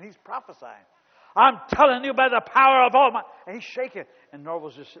platform, and he's prophesying. I'm telling you by the power of all my... And he's shaking. And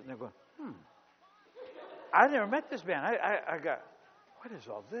Norval's just sitting there going, I never met this man. I got, what is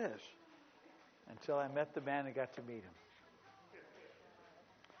all this? Until I met the man and got to meet him.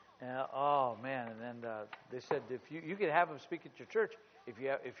 Oh, man. And then they said, if you could have him speak at your church if you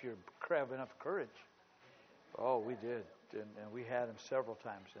have enough courage. Oh, we did. And we had him several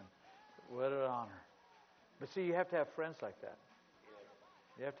times. And what an honor. But see, you have to have friends like that.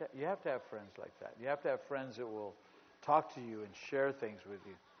 You have to have friends like that. You have to have friends that will talk to you and share things with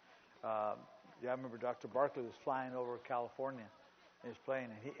you. I remember Dr. Barkley was flying over California. He was playing,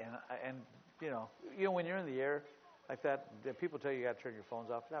 and you know when you're in the air like that, people tell you got to turn your phones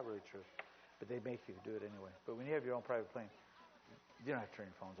off. Not really true, but they make you do it anyway. But when you have your own private plane, you don't have to turn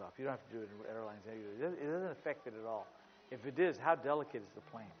your phones off. You don't have to do it in airlines either. It doesn't affect it at all. If it is, how delicate is the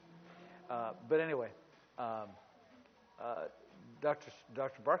plane? But anyway, Dr.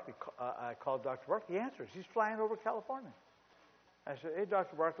 Barkley, I called Dr. Barkley. He answers. He's flying over California. I said, hey,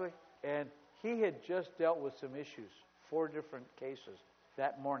 Dr. Barkley. And he had just dealt with some issues, 4 different cases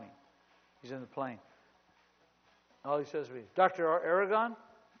that morning. He's in the plane. All he says to me, Dr. Aragon?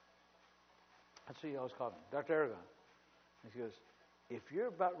 That's what he always called me, Dr. Aragon. And he goes, if you're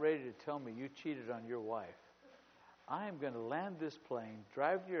about ready to tell me you cheated on your wife, I am going to land this plane,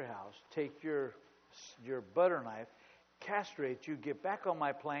 drive to your house, take your butter knife, castrate you, get back on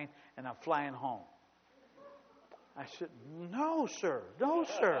my plane, and I'm flying home. I said, no, sir. No,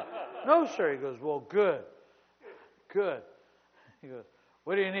 sir. No, sir. He goes, well, good. Good. He goes,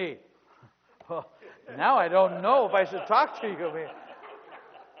 what do you need? Well, now I don't know if I should talk to you.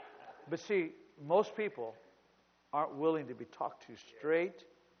 But see, most people aren't willing to be talked to straight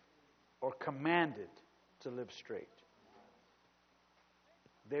or commanded to live straight.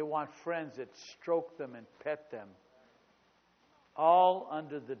 They want friends that stroke them and pet them, all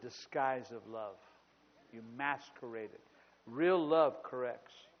under the disguise of love. You masquerade it. Real love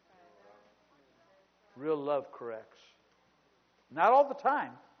corrects. Real love corrects. Not all the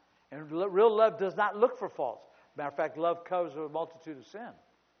time. And real love does not look for faults. Matter of fact, love covers a multitude of sin.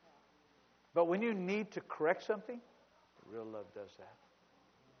 But when you need to correct something, real love does that.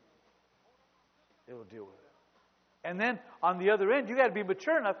 It will deal with it. And then on the other end, you got to be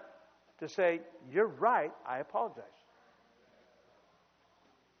mature enough to say, you're right, I apologize.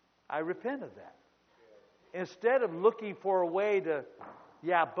 I repent of that. Instead of looking for a way to,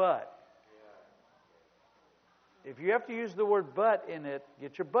 yeah, but. If you have to use the word but in it,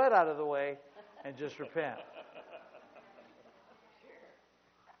 get your butt out of the way and just repent.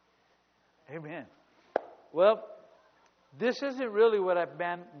 Amen. Well, this isn't really what I've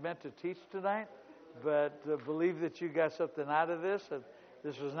meant to teach tonight, but believe that you got something out of this.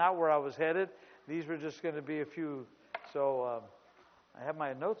 This was not where I was headed. These were just going to be a few. So I have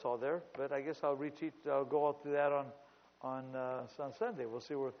my notes all there, but I guess I'll reteach. I'll go all through that on Sunday. We'll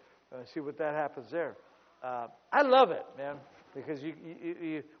see what that happens there. I love it, man, because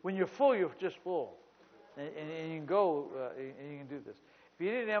you when you're full, you're just full, and you can go and you can do this. If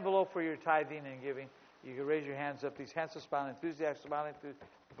you need an envelope for your tithing and giving, you can raise your hands up. These hands are smiling, enthusiastic, smiling through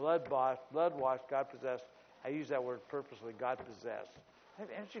blood washed, God possessed. I use that word purposely, God possessed.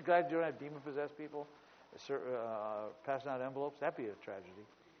 Aren't you glad you don't have demon possessed people passing out envelopes? That'd be a tragedy.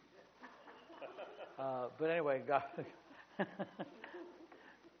 But anyway,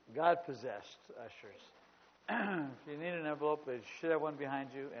 God possessed ushers. If you need an envelope, you should have one behind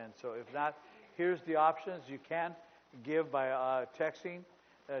you. And so if not, here's the options. You can give by texting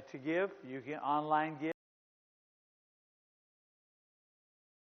to give. You can online give.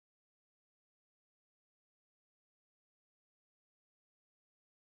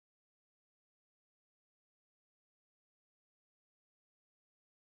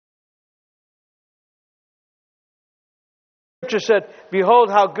 Scripture said,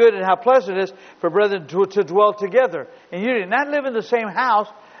 behold how good and how pleasant it is for brethren to dwell together. And you did not live in the same house,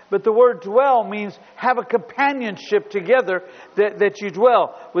 but the word dwell means have a companionship together, that you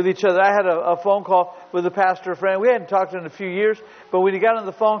dwell with each other. I had a phone call with a pastor friend. We hadn't talked in a few years, but when he got on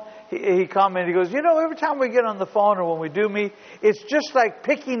the phone, he commented, he goes, every time we get on the phone or when we do meet, it's just like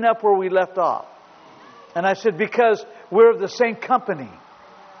picking up where we left off. And I said, because we're of the same company.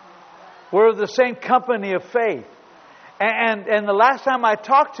 We're of the same company of faith. And the last time I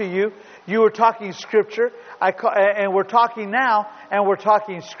talked to you, you were talking Scripture. And we're talking now, and we're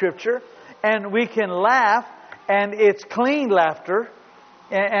talking Scripture. And we can laugh, and it's clean laughter.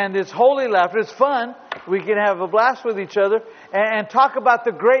 And it's holy laughter. It's fun. We can have a blast with each other and talk about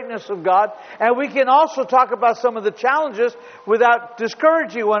the greatness of God. And we can also talk about some of the challenges without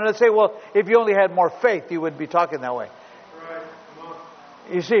discouraging one another. Say, well, if you only had more faith, you wouldn't be talking that way. Right. Come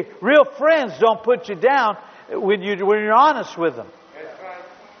on. You see, real friends don't put you down when you're honest with them.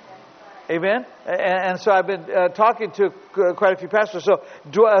 Amen. And so I've been talking to quite a few pastors.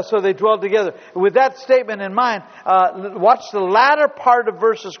 So they dwell together. With that statement in mind, watch the latter part of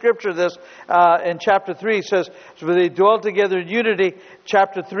verse of Scripture. This in chapter 3 it says, "So they dwell together in unity."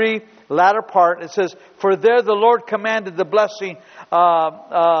 Chapter 3, latter part, it says, "For there the Lord commanded the blessing,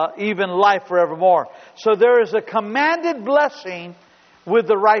 even life forevermore." So there is a commanded blessing with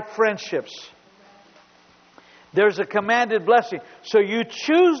the right friendships. There's a commanded blessing. So you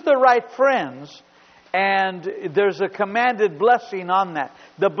choose the right friends, and there's a commanded blessing on that.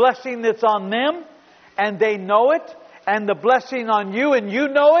 The blessing that's on them, and they know it, and the blessing on you, and you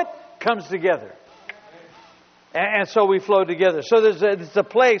know it, comes together. And so we flow together. So it's a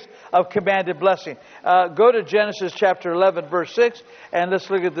place of commanded blessing. Go to Genesis chapter 11, verse 6, and let's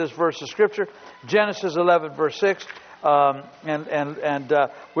look at this verse of Scripture. Genesis 11, verse 6.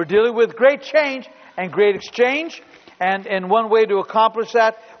 We're dealing with great change and great exchange. And one way to accomplish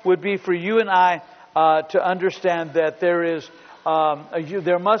that would be for you and I to understand that there is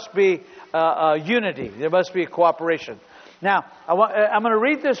there must be unity. There must be cooperation. Now, I'm going to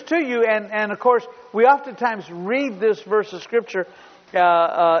read this to you, and of course, we oftentimes read this verse of Scripture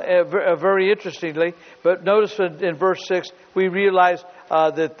very interestingly. But notice in verse 6, we realize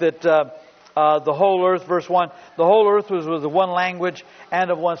that the whole earth, verse 1, the whole earth was of one language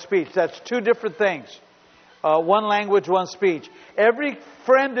and of one speech. That's two different things. One language, one speech. Every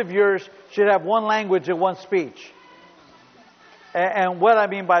friend of yours should have one language and one speech. And what I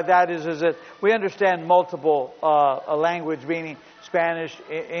mean by that is that we understand multiple language, meaning Spanish,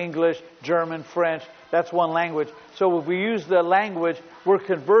 English, German, French. That's one language. So if we use the language, we're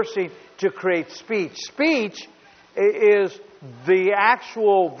conversing to create speech. Speech is the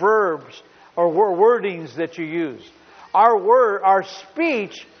actual verbs or wordings that you use. Our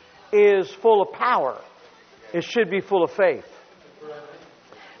speech is full of power. It should be full of faith.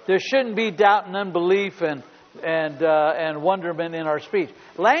 There shouldn't be doubt and unbelief and wonderment in our speech.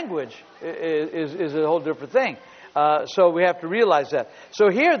 Language is a whole different thing. So we have to realize that. So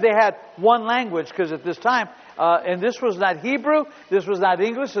here they had one language, because at this time, and this was not Hebrew, this was not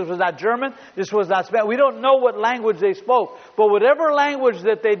English, this was not German, this was not Spanish. We don't know what language they spoke. But whatever language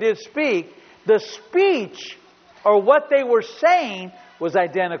that they did speak, the speech or what they were saying was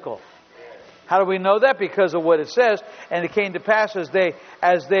identical. How do we know that? Because of what it says. And it came to pass as they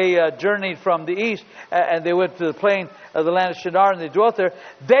journeyed from the east, and they went to the plain of the land of Shinar, and they dwelt there.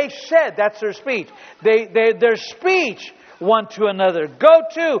 They said, that's their speech. Their speech one to another. Go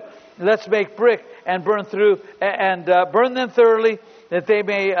to, let's make brick and burn through and burn them thoroughly, that they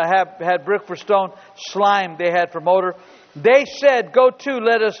may have had brick for stone, slime they had for mortar. They said, go to,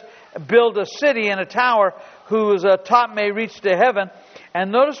 let us build a city and a tower whose top may reach to heaven. And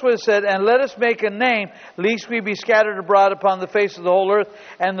notice what it said, and let us make a name, lest we be scattered abroad upon the face of the whole earth.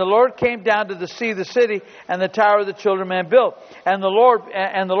 And the Lord came down to see the city and the tower of the children of man built. And the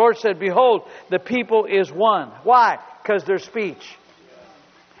Lord said, behold, the people is one. Why? Because their speech.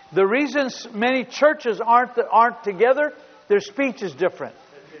 The reason many churches aren't together, their speech is different.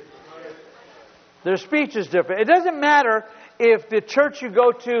 Their speech is different. It doesn't matter if the church you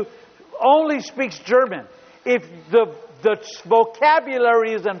go to only speaks German. If the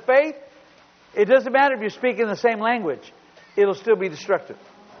vocabulary is in faith, it doesn't matter if you speak in the same language. It'll still be destructive.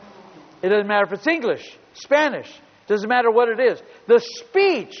 It doesn't matter if it's English, Spanish. It doesn't matter what it is. The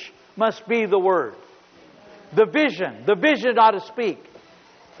speech must be the word. The vision ought to speak.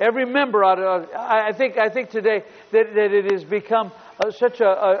 Every member ought to. I think today that it has become such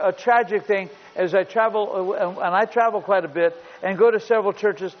a tragic thing as I travel, and I travel quite a bit, and go to several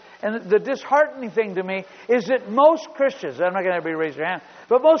churches. And the disheartening thing to me is that most Christians, I'm not going to have everybody raise their hand,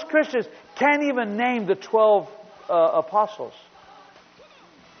 but most Christians can't even name the 12 apostles.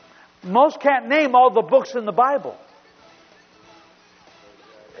 Most can't name all the books in the Bible.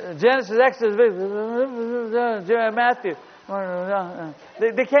 Genesis, Exodus, Matthew.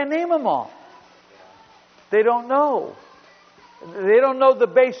 They can't name them all. They don't know. They don't know the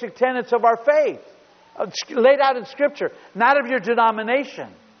basic tenets of our faith, laid out in Scripture, not of your denomination.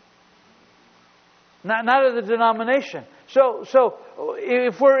 Not of the denomination. So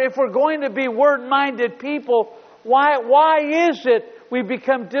if we're going to be word-minded people, why is it we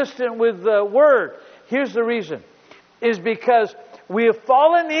become distant with the Word? Here's the reason: is because we have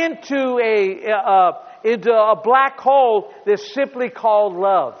fallen into a black hole that's simply called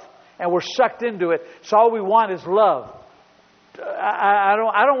love, and we're sucked into it. So all we want is love. I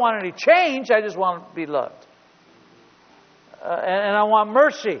don't want any change. I just want to be loved, and I want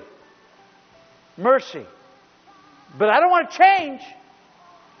mercy. Mercy. But I don't want to change.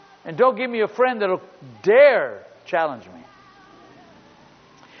 And don't give me a friend that'll dare challenge me.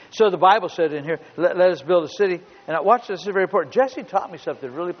 So the Bible said in here, let us build a city. And watch this, is very important. Jesse taught me something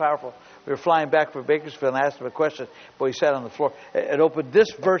really powerful. We were flying back from Bakersfield, and I asked him a question. Boy, he sat on the floor. It opened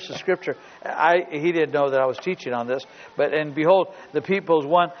this verse of Scripture. He didn't know that I was teaching on this. And behold, the people is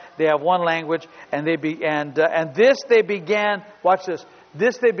one. They have one language. And this they began, watch this.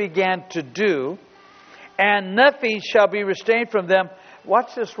 This they began to do, and nothing shall be restrained from them.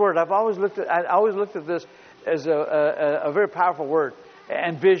 Watch this word. I always looked at this as a very powerful word.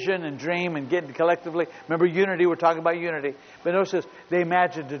 And vision and dream and getting collectively. Remember unity, we're talking about unity. But notice this, they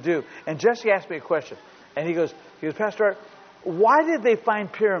imagined to do. And Jesse asked me a question. And he goes, Pastor Art, why did they find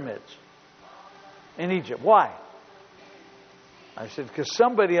pyramids in Egypt? Why? I said, because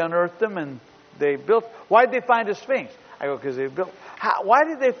somebody unearthed them and they built. Why did they find a sphinx? I go, because they built. Why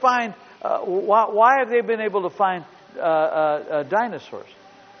did they find? Why have they been able to find dinosaurs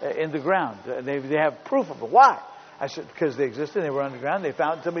in the ground? They have proof of it. Why? I said, because they existed. They were underground. They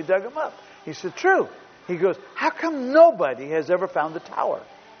found somebody dug them up. He said, true. He goes, how come nobody has ever found the tower?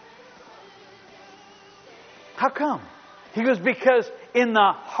 How come? He goes, because in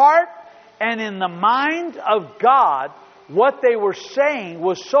the heart and in the mind of God, what they were saying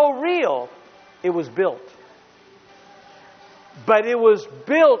was so real, it was built. But it was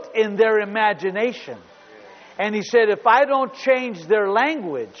built in their imagination. And he said, if I don't change their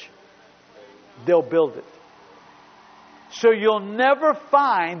language, they'll build it. So you'll never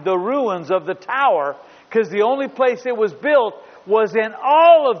find the ruins of the tower, because the only place it was built was in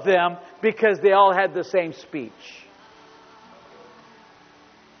all of them, because they all had the same speech.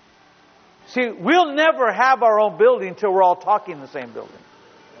 See, we'll never have our own building until we're all talking the same building.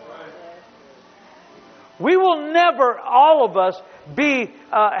 We will never, all of us,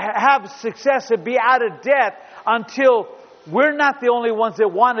 have success and be out of debt until we're not the only ones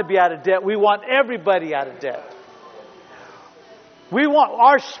that want to be out of debt. We want everybody out of debt.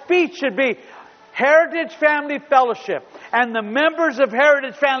 Our speech should be Heritage Family Fellowship. And the members of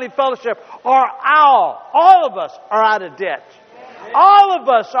Heritage Family Fellowship are all of us are out of debt. All of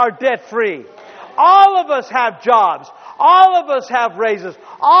us are debt free. All of us have jobs. All of us have raises.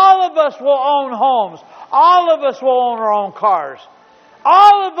 All of us will own homes. All of us will own our own cars.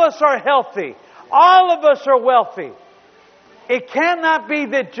 All of us are healthy. All of us are wealthy. It cannot be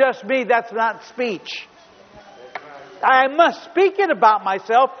that just me. That's not speech. I must speak it about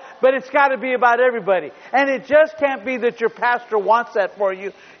myself, but it's got to be about everybody. And it just can't be that your pastor wants that for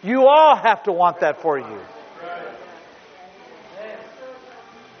you. You all have to want that for you.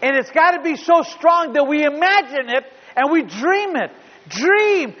 And it's got to be so strong that we imagine it and we dream it.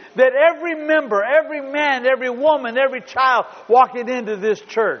 Dream that every member, every man, every woman, every child walking into this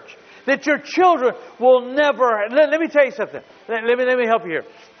church, that your children will never... Let me tell you something. Let me help you here.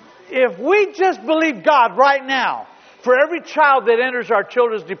 If we just believe God right now, for every child that enters our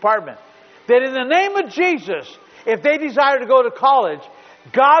children's department, that in the name of Jesus, if they desire to go to college,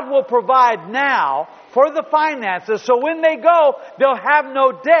 God will provide now for the finances, so when they go, they'll have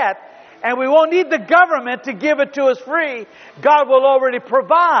no debt, and we won't need the government to give it to us free. God will already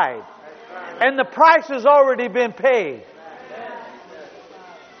provide. And the price has already been paid.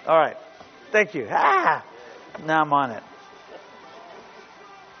 All right. Thank you. Now I'm on it.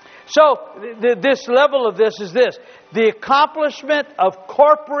 So, this level of this is this. The accomplishment of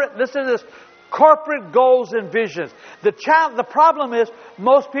corporate, listen to this, corporate goals and visions. The problem is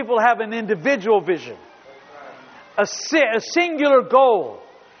most people have an individual vision. A singular goal.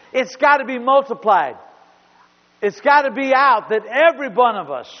 It's got to be multiplied. It's got to be out that every one of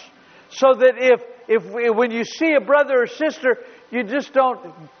us. So that if when you see a brother or sister, you just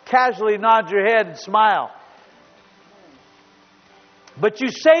don't casually nod your head and smile. But you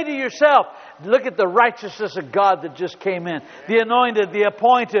say to yourself, look at the righteousness of God that just came in. The anointed, the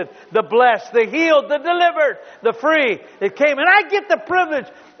appointed, the blessed, the healed, the delivered, the free. It came. And I get the privilege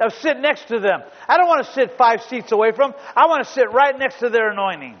of sitting next to them. I don't want to sit 5 seats away from them. I want to sit right next to their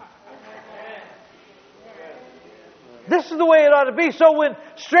anointing. This is the way it ought to be. So when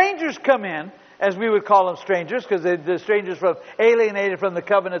strangers come in, as we would call them strangers, because the strangers from alienated from the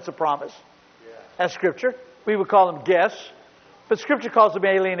covenants of promise, as Scripture, we would call them guests. But Scripture calls them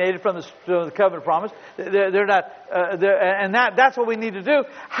alienated from the covenant promise. They're not, and that's what we need to do.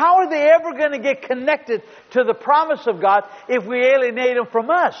 How are they ever going to get connected to the promise of God if we alienate them from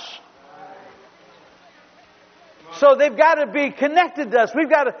us? So they've got to be connected to us.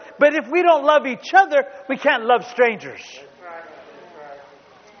 But if we don't love each other, we can't love strangers.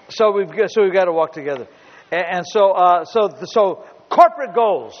 So we've got to walk together. And so corporate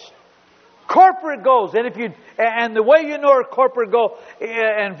goals. Corporate goals, and the way you know a corporate goal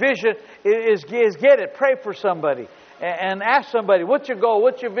and vision is get it. Pray for somebody and ask somebody, what's your goal?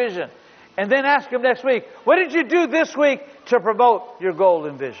 What's your vision? And then ask them next week, what did you do this week to promote your goal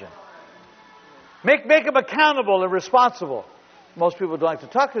and vision? Make them accountable and responsible. Most people don't like to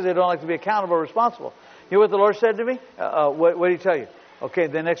talk because they don't like to be accountable and responsible. You know what the Lord said to me? What did He tell you? Okay,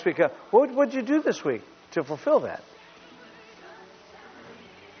 then next week, what did you do this week to fulfill that?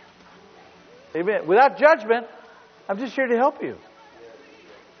 Amen. Without judgment, I'm just here to help you.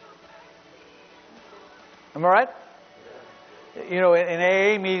 Am I right? You know, in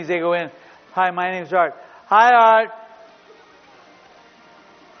AA meetings, they go in, hi, my name's Art. Hi, Art.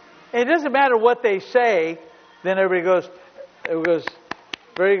 It doesn't matter what they say, then everybody goes,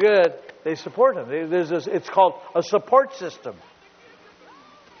 very good. They support them. It's called a support system.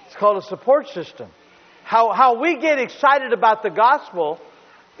 It's called a support system. How we get excited about the gospel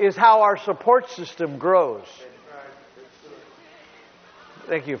is how our support system grows.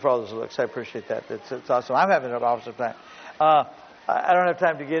 Thank you for all those looks. I appreciate that. It's awesome. I'm having an awesome time. I don't have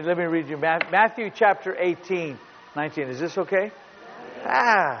time to get. Let me read you Matthew chapter 18, 19. Is this okay?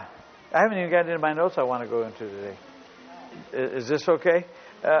 I haven't even gotten into my notes I want to go into today. Is this okay?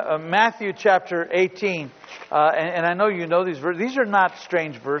 Matthew chapter 18. And I know you know these verses. These are not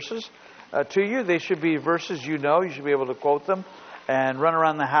strange verses to you. They should be verses you know. You should be able to quote them and run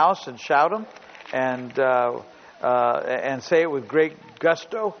around the house and shout them and say it with great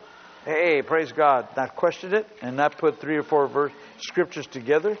gusto. Hey, praise God. Not question it and not put 3 or 4 scriptures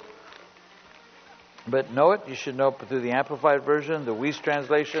together. But know it. You should know it through the Amplified Version, the Weiss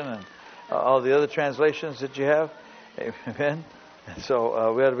translation, and all the other translations that you have. Amen.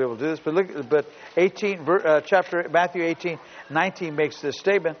 So we ought to be able to do this. But look, Matthew 18, 19 makes this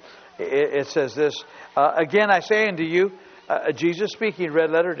statement. It says this, again I say unto you, Jesus speaking,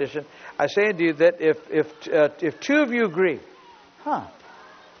 red letter edition, I say unto you that if 2 of you agree,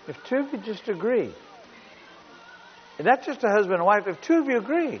 if 2 of you just agree, and not just a husband and wife, if 2 of you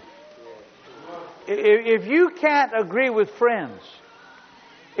agree, if you can't agree with friends,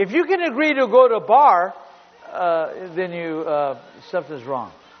 if you can agree to go to a bar, then something's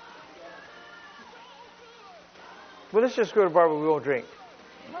wrong. Well, let's just go to a bar where we won't drink.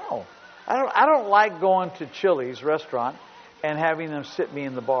 No, I don't like going to Chili's restaurant and having them sit me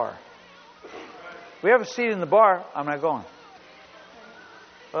in the bar. We have a seat in the bar. I'm not going.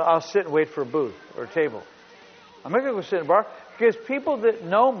 I'll sit and wait for a booth or a table. I'm not going to go sit in a bar because people that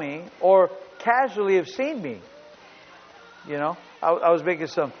know me or casually have seen me. You know, I was making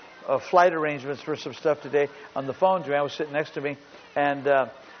some flight arrangements for some stuff today on the phone. Joanne was sitting next to me, and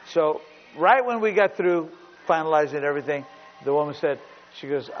so right when we got through finalizing everything, the woman said, she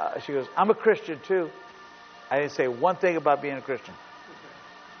goes, I'm a Christian too. I didn't say one thing about being a Christian.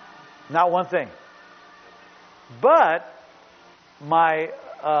 Not one thing. But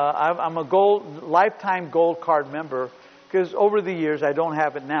I'm a lifetime gold card member because over the years, I don't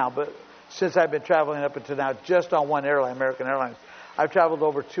have it now, but since I've been traveling up until now, just on one airline, American Airlines, I've traveled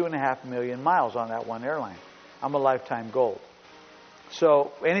over 2.5 million miles on that one airline. I'm a lifetime gold.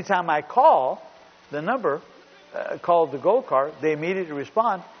 So anytime I call the number, called the gold card, they immediately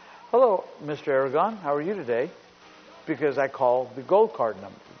respond, hello, Mr. Aragon, how are you today? Because I called the gold card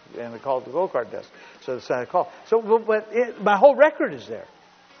number, and I called the gold card desk. So that's how I call. So, my whole record is there.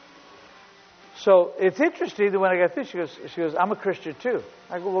 So it's interesting that when I got through, she goes, I'm a Christian too.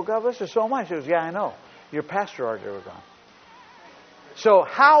 I go, well, God bless her, so am I. She goes, yeah, I know. You're Pastor Art Aragon. So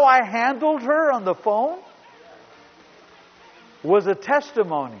how I handled her on the phone was a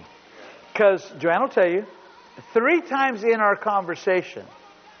testimony. Because Joanne will tell you, 3 times in our conversation,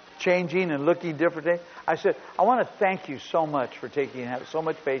 changing and looking different, I said, I want to thank you so much for taking so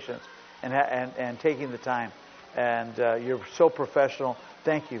much patience and taking the time. And you're so professional.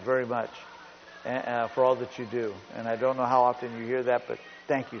 Thank you very much for all that you do. And I don't know how often you hear that, but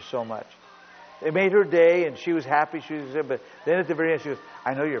thank you so much. It made her day, and she was happy. But then at the very end, she goes,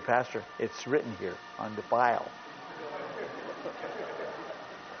 I know you're a pastor. It's written here on the file.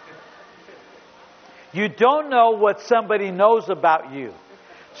 You don't know what somebody knows about you.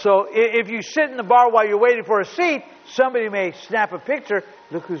 So if you sit in the bar while you're waiting for a seat, somebody may snap a picture.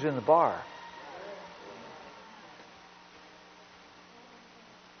 Look who's in the bar.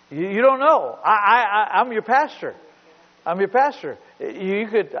 You don't know. I'm your pastor. I'm your pastor. You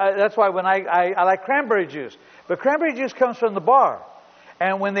could. That's why when I like cranberry juice. But cranberry juice comes from the bar.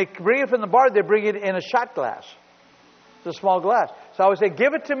 And when they bring it from the bar, they bring it in a shot glass. It's a small glass. So I would say,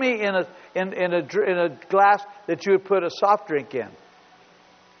 give it to me in a glass that you would put a soft drink in.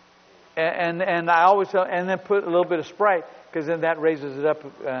 And I always tell, and then put a little bit of Sprite, because then that raises it up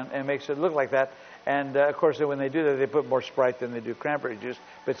and makes it look like that. And of course, when they do that, they put more Sprite than they do cranberry juice,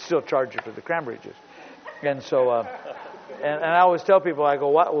 but still charge you for the cranberry juice. And so, and I always tell people, I go,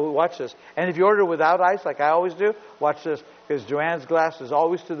 watch this. And if you order without ice, like I always do, watch this, because Joanne's glass is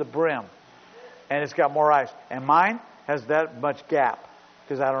always to the brim, and it's got more ice. And mine has that much gap,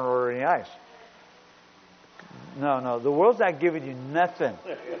 because I don't order any ice. No, the world's not giving you nothing.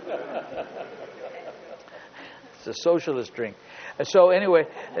 It's a socialist drink. So anyway,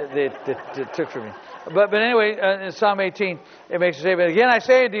 they took from me. But anyway, in Psalm 18, it makes a statement. Again, I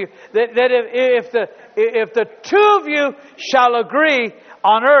say unto you that if the 2 of you shall agree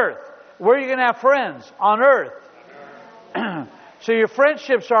on earth, where are you going to have friends? On earth. So your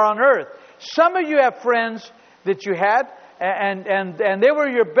friendships are on earth. Some of you have friends that you had, and they were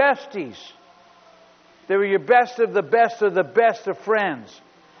your besties. They were your best of the best of the best of friends.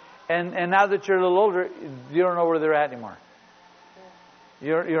 And now that you're a little older, you don't know where they're at anymore.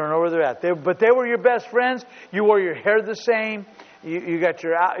 You don't know where they're at. But they were your best friends. You wore your hair the same. You got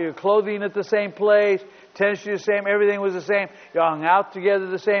your clothing at the same place, tennis shoes the same, everything was the same. You hung out together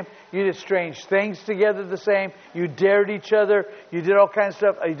the same. You did strange things together the same. You dared each other. You did all kinds of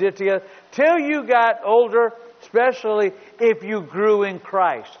stuff. You did it together. Till you got older, especially if you grew in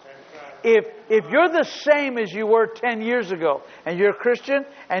Christ. If you're the same as you were 10 years ago, and you're a Christian,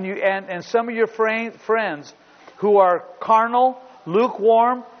 and some of your friends who are carnal,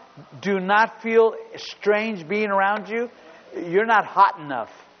 lukewarm, do not feel strange being around you, you're not hot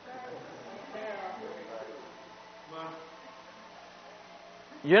enough.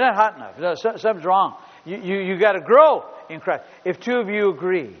 You're not hot enough. No, something's wrong. You got to grow in Christ. If two of you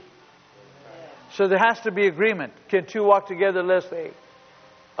agree. So there has to be agreement. Can two walk together unless they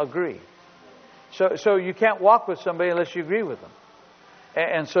agree? So you can't walk with somebody unless you agree with them.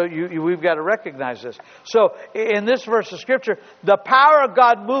 And so we've got to recognize this. So in this verse of Scripture, the power of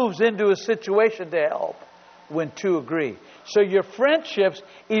God moves into a situation to help when two agree. So your friendships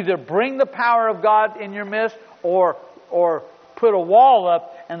either bring the power of God in your midst or put a wall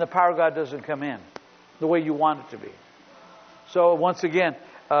up and the power of God doesn't come in the way you want it to be. So once again,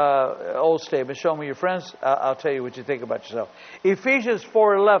 old statement, show me your friends, I'll tell you what you think about yourself. Ephesians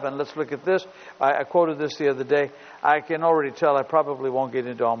 4:11, let's look at this. I quoted this the other day. I can already tell I probably won't get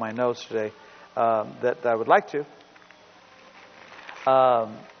into all my notes today that I would like to.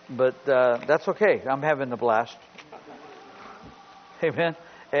 But that's okay. I'm having a blast. Amen.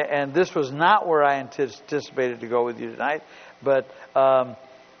 And this was not where I anticipated to go with you tonight. But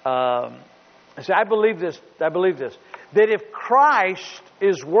see, I believe this. That if Christ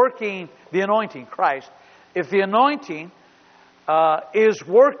is working, the anointing, Christ, if the anointing is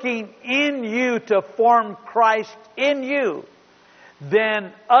working in you to form Christ in you,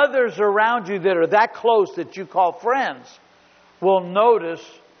 then others around you that are that close that you call friends will notice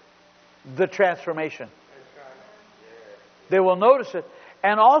the transformation. They will notice it.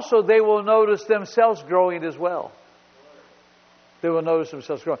 And also they will notice themselves growing as well. They will notice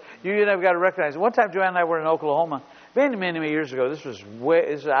themselves growing. You never got to recognize it. One time Joanne and I were in Oklahoma, many, many years ago. This was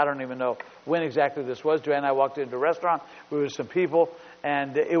I don't even know when exactly this was. Joanne and I walked into a restaurant. We were with some people,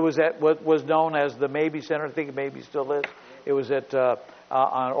 and it was at what was known as the Mabee Center. I think it maybe still is. It was at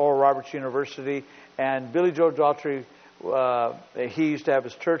on Oral Roberts University. And Billy Joe Daughtry, he used to have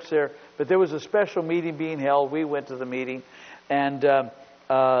his church there. But there was a special meeting being held. We went to the meeting, and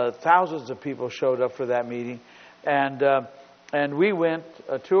thousands of people showed up for that meeting. And we went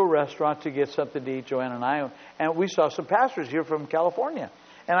to a restaurant to get something to eat, Joanne and I. And we saw some pastors here from California.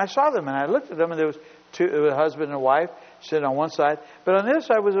 And I saw them, and I looked at them, and there was a husband and wife sitting on one side. But on the other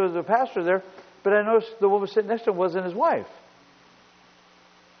side was a pastor there. But I noticed the woman sitting next to him wasn't his wife.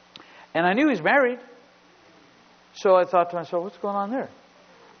 And I knew he's married. So I thought to myself, what's going on there?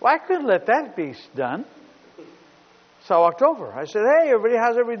 Well, I couldn't let that be done. So I walked over. I said, hey, everybody,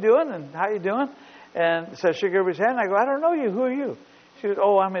 how's everybody doing? And how you doing? And so I shook everybody's hand. I go, I don't know you. Who are you? She goes,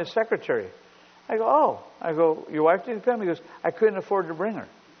 oh, I'm his secretary. I go, oh. I go, your wife didn't come? He goes, I couldn't afford to bring her.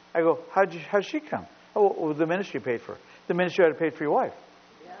 I go, how'd she come? Oh, well, the ministry paid for her. The ministry had to pay for your wife.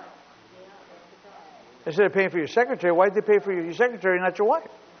 Instead of paying for your secretary, why did they pay for your secretary, not your wife?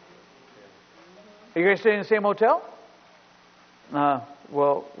 Are you guys staying in the same hotel?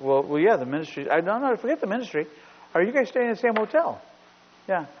 Well, yeah, the ministry. No, forget the ministry. Are you guys staying in the same hotel?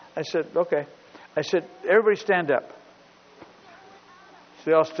 Yeah. I said, okay. I said, everybody stand up. So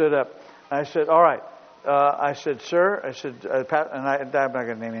they all stood up. I said, all right. I said, sir. I said, and I'm not going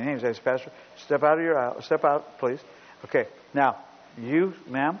to name any names. I said, Pastor, step out of your aisle. Step out, please. Okay. Now, you,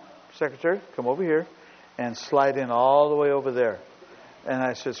 ma'am, secretary, come over here and slide in all the way over there. And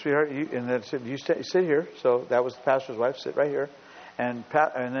I said, sweetheart, and then I said, you sit here. So that was the pastor's wife. Sit right here. And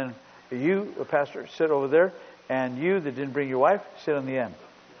then you, the pastor, sit over there. And you that didn't bring your wife, sit on the end.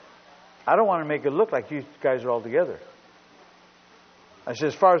 I don't want to make it look like you guys are all together. I said,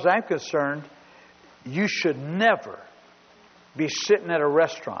 as far as I'm concerned, you should never be sitting at a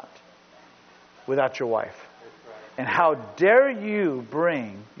restaurant without your wife. And how dare you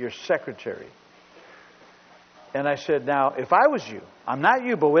bring your secretary? And I said, now, if I was you, I'm not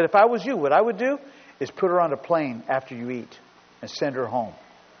you, but if I was you, what I would do is put her on a plane after you eat and send her home.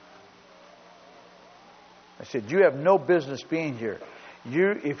 I said, you have no business being here.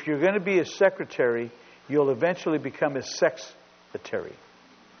 If you're going to be a secretary, you'll eventually become a sexatary.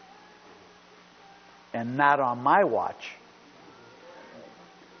 And not on my watch.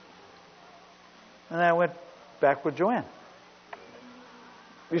 And I went back with Joanne.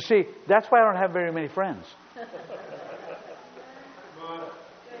 You see, that's why I don't have very many friends.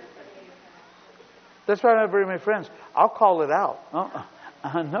 That's why I don't have very many friends. I'll call it out.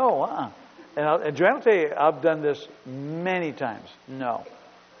 And Joanne will tell you, I've done this many times. No.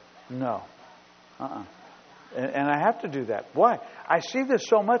 And I have to do that. Why? I see this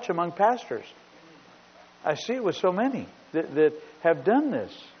so much among pastors. I see it with so many that have done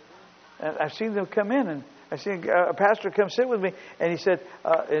this. And I've seen them come in, and I've seen a pastor come sit with me, and he said,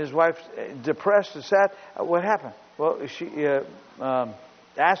 his wife's depressed and sad. What happened? Well, she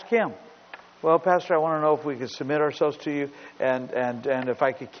asked him. Well, Pastor, I want to know if we could submit ourselves to you, and if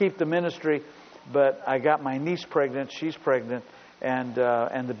I could keep the ministry, but I got my niece pregnant, she's pregnant, and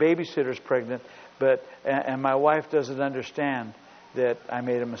the babysitter's pregnant, and my wife doesn't understand that I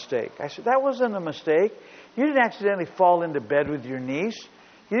made a mistake. I said, that wasn't a mistake. You didn't accidentally fall into bed with your niece.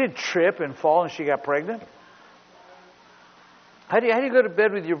 You didn't trip and fall and she got pregnant. How do you go to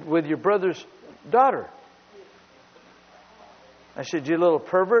bed with your brother's daughter? I said, you little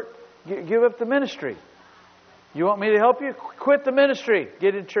pervert, give up the ministry. You want me to help you? Quit the ministry.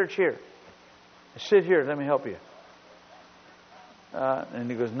 Get in church here. Sit here. Let me help you. And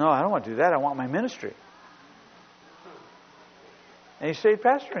he goes, no, I don't want to do that. I want my ministry. And he stayed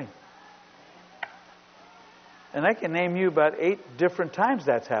pastoring. And I can name you about 8 different times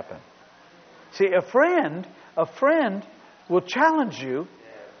that's happened. See, a friend will challenge you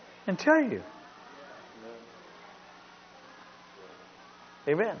and tell you.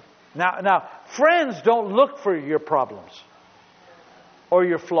 Amen. Now, friends don't look for your problems or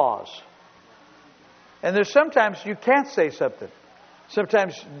your flaws. And there's sometimes you can't say something.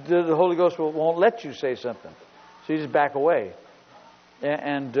 Sometimes the Holy Ghost won't let you say something. So you just back away.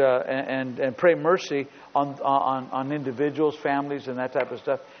 And pray mercy on individuals, families, and that type of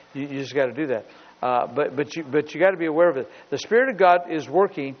stuff. You just got to do that. But you got to be aware of it. The Spirit of God is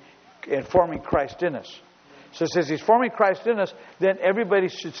working and forming Christ in us. So it says He's forming Christ in us. Then everybody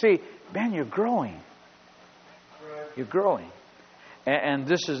should see, man, you're growing. You're growing, and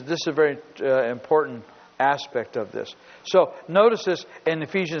this is a very important aspect of this. So notice this in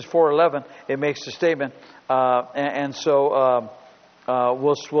Ephesians 4:11. It makes the statement,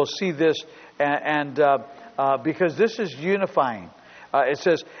 we'll see this, because this is unifying. It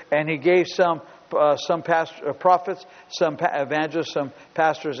says, and He gave some prophets, some evangelists, some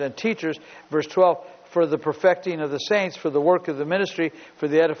pastors and teachers. Verse 12, for the perfecting of the saints, for the work of the ministry, for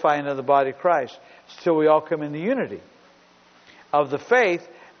the edifying of the body of Christ, till we all come in the unity of the faith,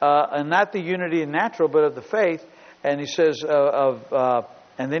 and not the unity in natural, but of the faith. And he says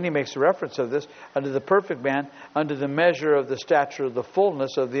and then he makes a reference of this, unto the perfect man, unto the measure of the stature of the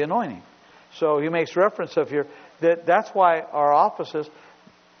fullness of the anointing. So he makes reference of here that's why our offices,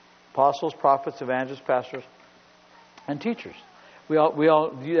 apostles, prophets, evangelists, pastors, and teachers. We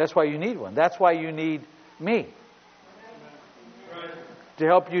all. That's why you need one. That's why you need me. To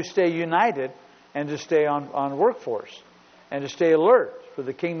help you stay united and to stay on workforce and to stay alert for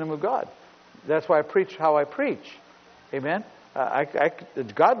the kingdom of God. That's why I preach how I preach. Amen.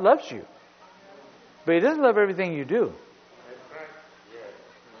 God loves you, but He doesn't love everything you do.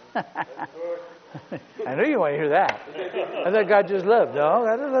 I know you want to hear that. I thought God just loved. No,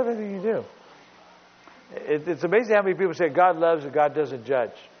 God doesn't love everything you do. It's amazing how many people say God loves and God doesn't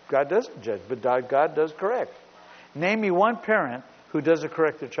judge. God doesn't judge, but God does correct. Name me one parent who doesn't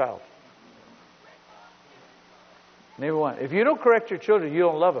correct their child. Name one. If you don't correct your children, you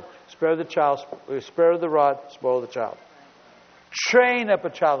don't love them. Spare the child, spare the rod, spoil the child. Train up a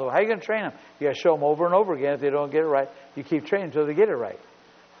child. How are you going to train them? You got to show them over and over again. If they don't get it right, you keep training until they get it right.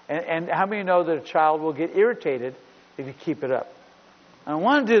 And how many know that a child will get irritated if you keep it up? I don't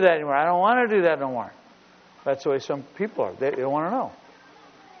want to do that anymore. I don't want to do that no more. That's the way some people are. They don't want to know.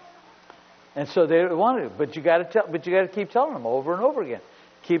 And so they want to, but you got to tell. But you got to keep telling them over and over again.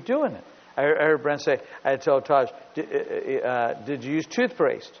 Keep doing it. I heard Brent say, I had to tell Taj, did you use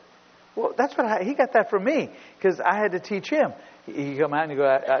toothpaste? Well, that's what he got that from me because I had to teach him. He come out and he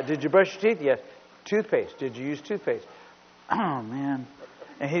go, did you brush your teeth? Yes. Toothpaste. Did you use toothpaste? Oh man.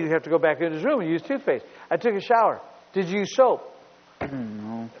 And he'd have to go back in his room and use toothpaste. I took a shower. Did you use soap?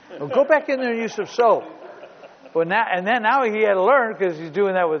 No. Well, go back in there and use some soap. Well, now he had to learn because he's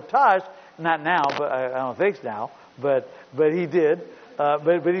doing that with Taj. Not now, but I don't think now. But he did.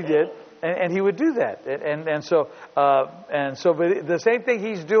 But he did, and he would do that. But the same thing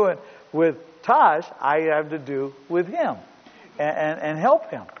he's doing with Taj, I have to do with him, and help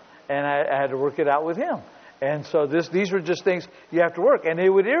him. And I had to work it out with him. And so these were just things you have to work, and it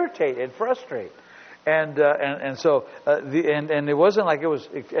would irritate and frustrate, and it wasn't like it was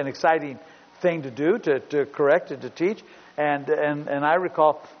an exciting thing to do to correct and to teach. And I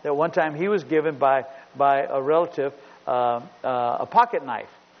recall that one time he was given by a relative a pocket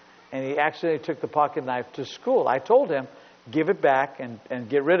knife, and he accidentally took the pocket knife to school. I told him, give it back and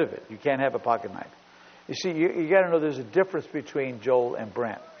get rid of it. You can't have a pocket knife. You see, you got to know there's a difference between Joel and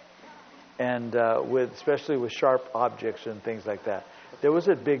Brent, and especially with sharp objects and things like that. There was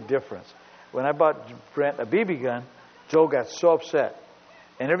a big difference. When I bought Brent a BB gun, Joel got so upset,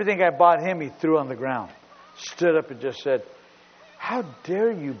 and everything I bought him, he threw on the ground. Stood up and just said, "How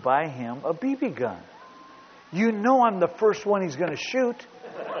dare you buy him a BB gun? You know I'm the first one he's going to shoot.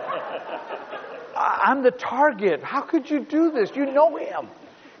 I'm the target. How could you do this? You know him.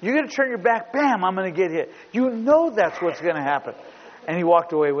 You're going to turn your back, bam, I'm going to get hit. You know that's what's going to happen." And he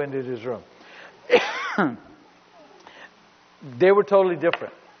walked away, went into his room. They were totally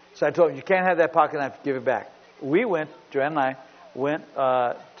different. So I told him, "You can't have that pocket knife, give it back." Joanne and I went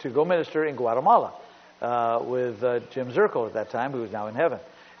to go minister in Guatemala with Jim Zirkle at that time, who was now in heaven.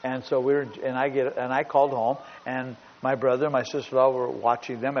 And so I called home, and my brother and my sister-in-law were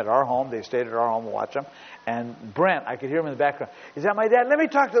watching them at our home. They stayed at our home and watched them. And Brent, I could hear him in the background. "Is that my dad? Let me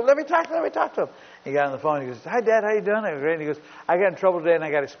talk to him. Let me talk to him." He got on the phone. He goes, "Hi, Dad. How you doing?" And he goes, "I got in trouble today and I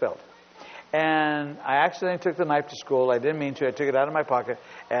got expelled. And I accidentally took the knife to school. I didn't mean to. I took it out of my pocket.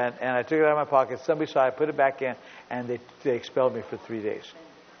 And I took it out of my pocket. Somebody saw it, put it back in, and they expelled me for 3 days.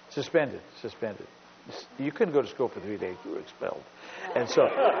 Suspended. You couldn't go to school for 3 days. You were expelled." And so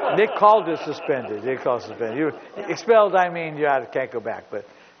Nick called it suspended. You were expelled, I mean you can't go back, but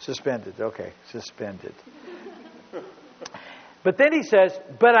suspended. Okay, suspended. But then he says,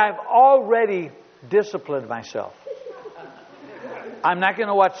 "But I've already disciplined myself. I'm not going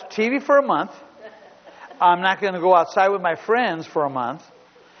to watch TV for a month. I'm not going to go outside with my friends for a month.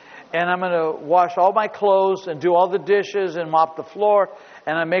 And I'm going to wash all my clothes and do all the dishes and mop the floor.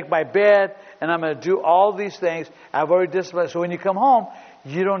 And I make my bed. And I'm going to do all these things. I've already disciplined. So when you come home,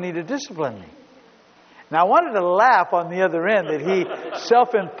 you don't need to discipline me." Now I wanted to laugh on the other end that he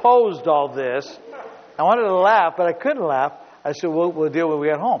self-imposed all this. I wanted to laugh, but I couldn't laugh. I said, we'll deal with it when we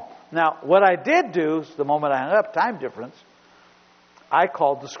get home. Now, what I did do, the moment I hung up, time difference, I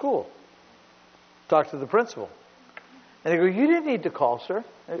called the school. Talked to the principal. And they go, "You didn't need to call, sir."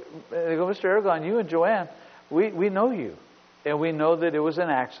 And they go, "Mr. Aragon, you and Joanne, we know you. And we know that it was an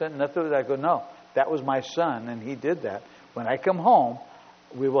accident." Nothing. I go, "No, that was my son, and he did that. When I come home,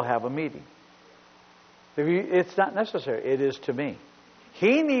 we will have a meeting." It's not necessary. It is to me.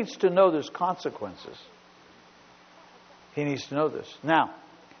 He needs to know there's consequences. He needs to know this. Now,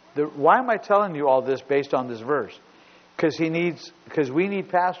 why am I telling you all this based on this verse? Because we need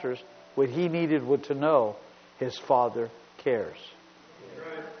pastors. What he needed was to know his Father cares.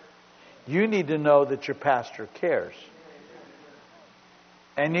 You need to know that your pastor cares.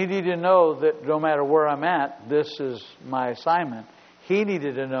 And you need to know that no matter where I'm at, this is my assignment. He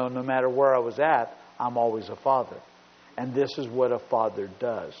needed to know no matter where I was at, I'm always a father. And this is what a father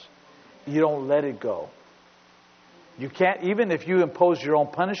does. You don't let it go. You can't, even if you impose your own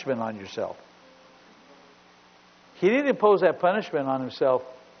punishment on yourself. He didn't impose that punishment on himself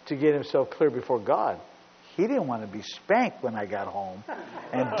to get himself clear before God. He didn't want to be spanked when I got home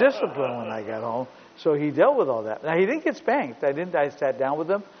and disciplined when I got home. So he dealt with all that. Now, he didn't get spanked. I sat down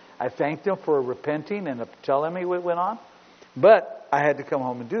with him. I thanked him for repenting and telling me what went on. But I had to come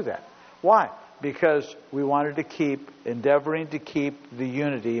home and do that. Why? Because we wanted to keep endeavoring to keep the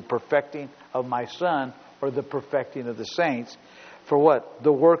unity, perfecting of my son, or the perfecting of the saints, for what?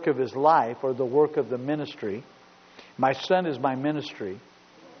 The work of his life, or the work of the ministry. My son is my ministry.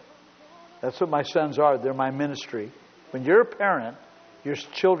 That's what my sons are. They're my ministry. When you're a parent, your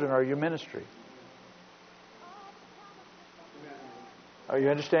children are your ministry. Are you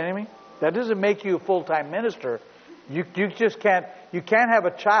understanding me? That doesn't make you a full-time minister. You just can't. You can't have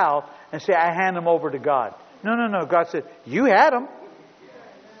a child and say, "I hand them over to God." No. God said, "You had them.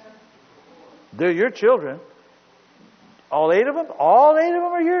 They're your children. All 8 of them. All 8 of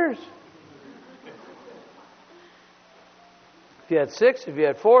them are yours. If you had 6, if you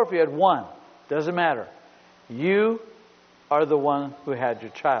had 4, if you had 1, doesn't matter. You are the one who had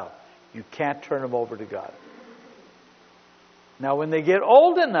your child. You can't turn them over to God. Now, when they get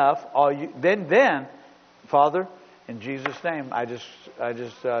old enough, then, Father, in Jesus' name, I just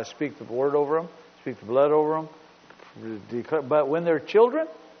speak the word over them, speak the blood over them. But when they're children,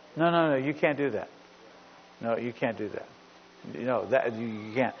 no, you can't do that. No, you can't do that. That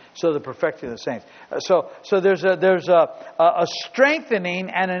you can't. So the perfecting of the saints. So there's a strengthening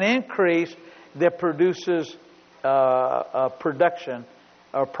and an increase that produces a production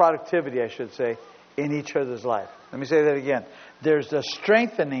or productivity, I should say, in each other's life. Let me say that again. There's a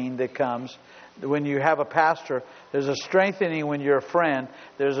strengthening that comes when you have a pastor. There's a strengthening when you're a friend.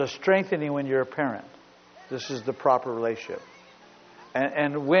 There's a strengthening when you're a parent. This is the proper relationship.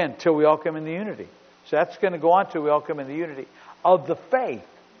 And when? Till we all come into unity. So that's going to go on till we all come in the unity of the faith.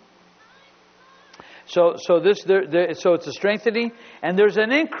 So it's a strengthening, and there's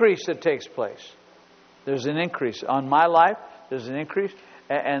an increase that takes place. There's an increase on my life. There's an increase,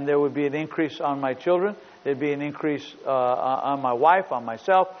 and there would be an increase on my children. There'd be an increase on my wife, on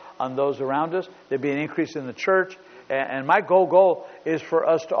myself, on those around us. There'd be an increase in the church, and my goal is for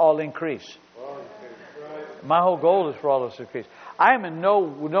us to all increase. My whole goal is for all of us to increase. I am in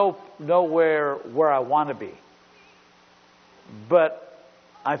nowhere where I want to be, but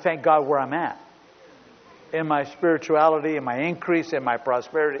I thank God where I'm at. In my spirituality, in my increase, in my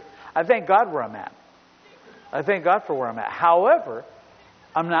prosperity. I thank God where I'm at. I thank God for where I'm at. However,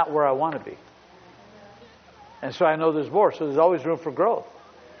 I'm not where I want to be. And so I know there's more. So there's always room for growth.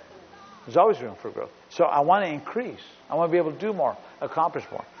 There's always room for growth. So I want to increase. I want to be able to do more, accomplish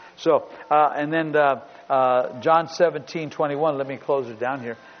more. So, and then John 17:21. Let me close it down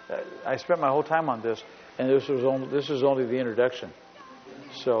here. I spent my whole time on this, and this is only the introduction.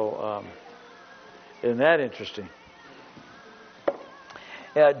 So, isn't that interesting?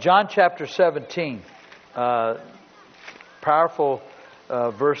 John chapter 17. Powerful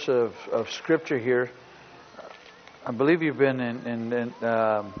verse of Scripture here. I believe you've been in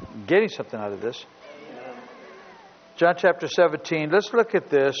getting something out of this. John chapter 17. Let's look at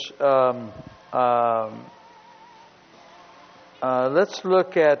this. Let's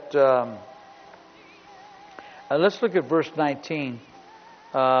look at verse 19.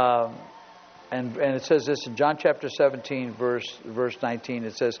 And it says this in John chapter 17, verse 19.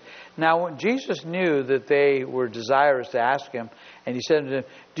 It says, "Now when Jesus knew that they were desirous to ask him, and he said to them,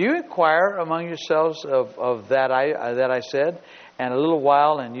 'Do you inquire among yourselves of that I said? And a little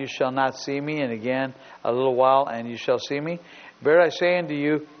while, and you shall not see me, and again a little while, and you shall see me. Verily I say unto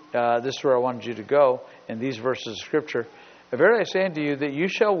you,'" this is where I wanted you to go in these verses of Scripture. "Verily I say unto you that you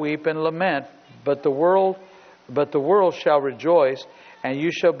shall weep and lament, but the world shall rejoice, and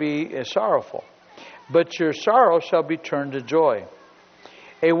you shall be sorrowful. But your sorrow shall be turned to joy.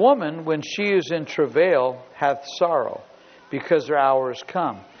 A woman, when she is in travail, hath sorrow, because her hour is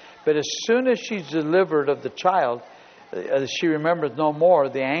come. But as soon as she's delivered of the child, she remembereth no more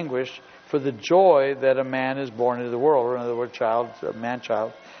the anguish for the joy that a man is born into the world." Or in other words, a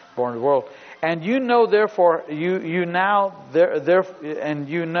man-child born into the world. "And you know, therefore, you now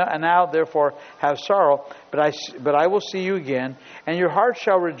therefore have sorrow, but I will see you again, and your heart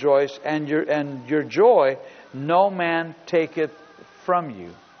shall rejoice, and your joy no man taketh from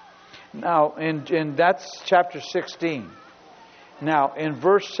you." Now, in that's chapter 16. Now, in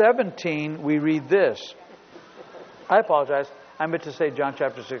verse 17, we read this. I apologize. I meant to say John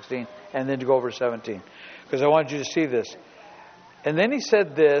chapter 16 and then to go over 17, because I wanted you to see this. And then he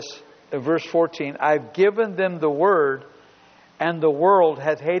said this in verse 14, "I've given them the word, and the world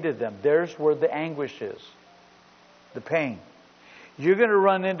hath hated them." There's where the anguish is, the pain. You're going to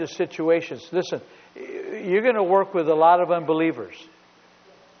run into situations. Listen, you're going to work with a lot of unbelievers.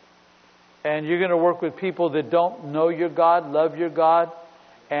 And you're going to work with people that don't know your God, love your God,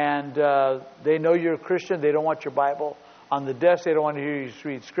 and they know you're a Christian. They don't want your Bible on the desk. They don't want to hear you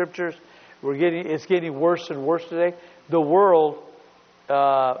read Scriptures. It's getting worse and worse today. The world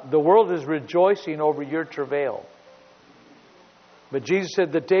is rejoicing over your travail. But Jesus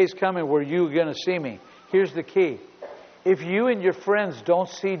said, "The day's coming where you're going to see me." Here's the key. If you and your friends don't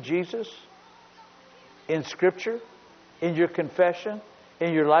see Jesus in Scripture, in your confession,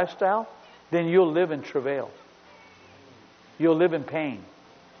 in your lifestyle, then you'll live in travail. You'll live in pain.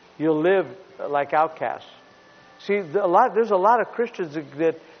 You'll live like outcasts. See, there's a lot of Christians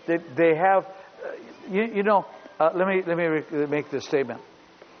that they have. Let me make this statement.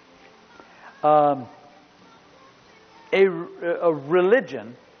 A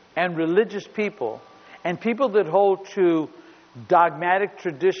religion and religious people and people that hold to dogmatic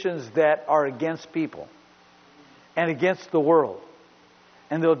traditions that are against people and against the world.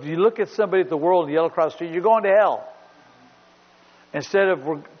 And you look at somebody at the world and yell across the street, "You're going to hell." Instead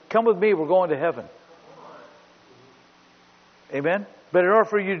of, "Come with me, we're going to heaven." Amen? But in order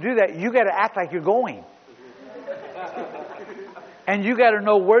for you to do that, you got to act like you're going. And you got to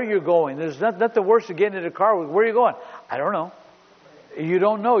know where you're going. There's nothing worse than getting in a car with, "Where are you going?" "I don't know." You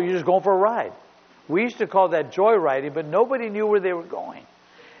don't know. You're just going for a ride. We used to call that joyriding, but nobody knew where they were going.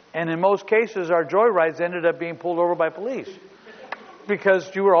 And in most cases, our joyrides ended up being pulled over by police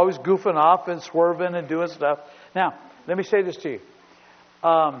because you were always goofing off and swerving and doing stuff. Now, let me say this to you.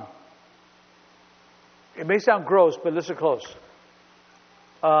 It may sound gross, but listen close.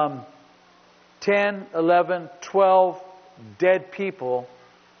 10, 11, 12 dead people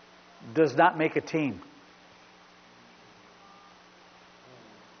does not make a team.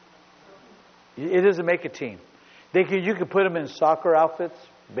 It doesn't make a team. You can put them in soccer outfits,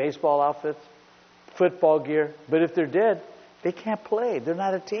 baseball outfits, football gear, but if they're dead, they can't play. They're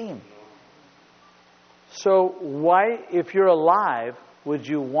not a team. So why, if you're alive, would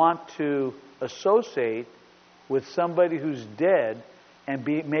you want to associate with somebody who's dead and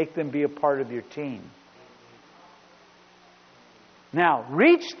make them be a part of your team? Now,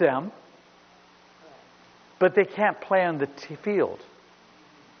 reach them, but they can't play on the field.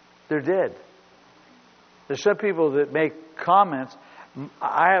 They're dead. There's some people that make comments,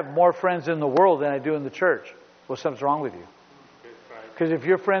 I have more friends in the world than I do in the church. Well, something's wrong with you. Because if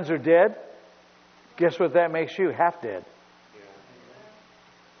your friends are dead, guess what that makes you? Half dead.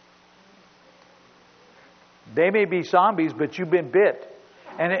 They may be zombies, but you've been bit.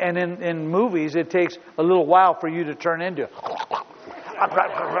 And in movies, it takes a little while for you to turn into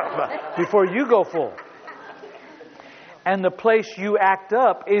before you go full. And the place you act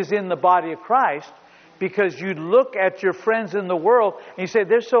up is in the body of Christ, because you look at your friends in the world and you say,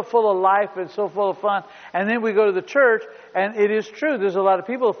 they're so full of life and so full of fun. And then we go to the church, and it is true. There's a lot of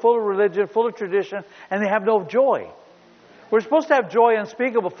people full of religion, full of tradition, and they have no joy. We're supposed to have joy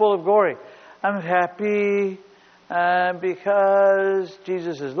unspeakable, full of glory. I'm happy because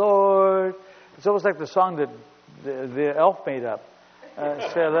Jesus is Lord. It's almost like the song that the elf made up.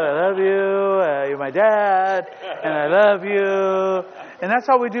 Say, I love you, you're my dad, and I love you. And that's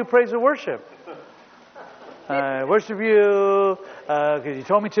how we do praise and worship. I worship you because you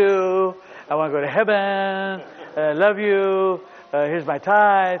told me to. I want to go to heaven. I love you. Here's my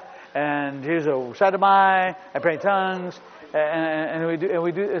tithe, and here's a sodomite. I pray in tongues, and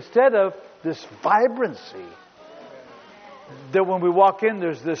we do instead of this vibrancy that when we walk in,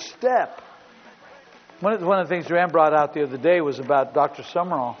 there's this step. One of the things Joanne brought out the other day was about Dr.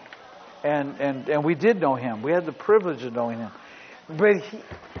 Summerall, and we did know him. We had the privilege of knowing him, but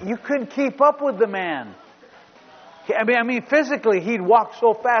you couldn't keep up with the man. I mean, physically, he'd walk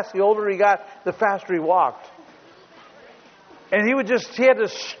so fast. The older he got, the faster he walked. And he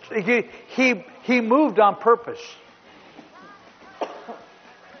moved on purpose.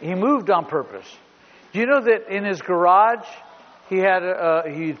 He moved on purpose. Do you know that in his garage,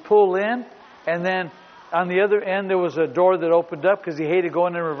 he'd pull in, and then on the other end, there was a door that opened up because he hated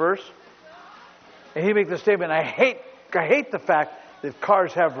going in reverse. And he'd make the statement, I hate the fact that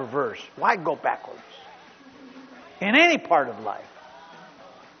cars have reverse. Why go backwards? In any part of life.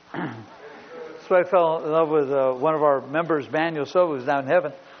 So I fell in love with one of our members, Manuel Silva, who's now in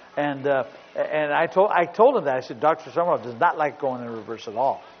heaven. And I told him that. I said, Dr. Summerall does not like going in reverse at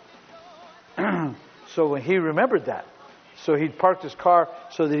all. So when he remembered that, so he'd parked his car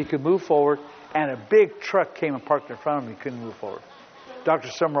so that he could move forward, and a big truck came and parked in front of him. He couldn't move forward. Dr.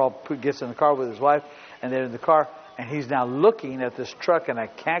 Summerall gets in the car with his wife, and they're in the car, and he's now looking at this truck, and I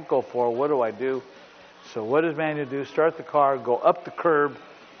can't go forward. What do I do? So what does Manuel do? Start the car, go up the curb,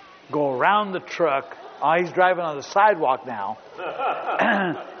 go around the truck. He's driving on the sidewalk now.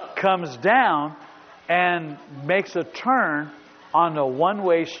 Comes down and makes a turn on a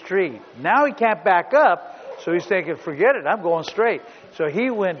one-way street. Now he can't back up, so he's thinking, forget it, I'm going straight. So he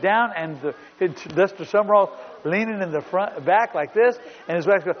went down, and Mr. Summerall leaning in the back like this, and his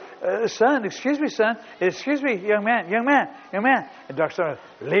wife goes, son, excuse me, young man. And Dr. Summerall,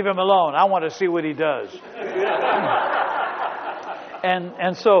 leave him alone. I want to see what he does.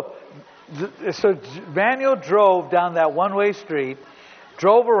 and so Manuel drove down that one-way street,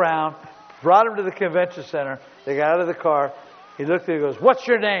 drove around, brought him to the convention center. They got out of the car. He looked at him and goes, what's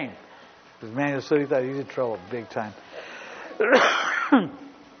your name? Because Manuel said he thought he was in trouble big time.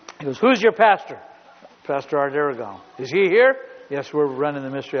 He goes, who's your pastor? Pastor Art Aragon. Is he here? Yes, we're running the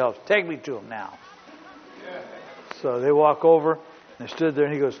mystery house. Take me to him now. So they walk over, and they stood there,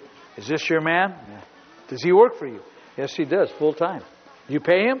 and he goes, is this your man? Yeah. Does he work for you? Yes, he does, full time. You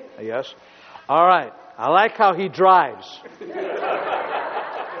pay him? Yes. All right. I like how he drives.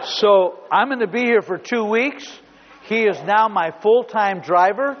 So I'm going to be here for 2 weeks. He is now my full-time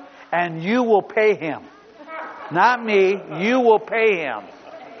driver, and you will pay him. Not me. You will pay him.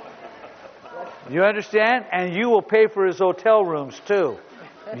 You understand? And you will pay for his hotel rooms, too.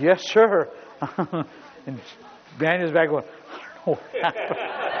 Yes, sir. And Daniel's back going, I don't know what happened.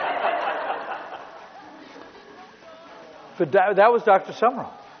 But that was Dr.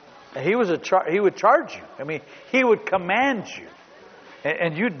 Summerall. He was he would charge you. I mean, he would command you.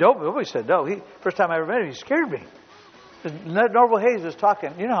 And nobody said no. First time I ever met him, he scared me. Norval Hayes was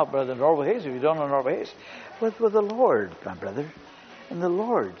talking. You know how Brother Norval Hayes, if you don't know Norval Hayes, with the Lord, my brother. And the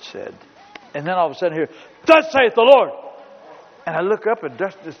Lord said, and then all of a sudden here, thus saith the Lord. And I look up and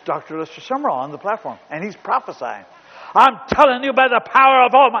it's Dr. Lester Summerall on the platform. And he's prophesying. I'm telling you by the power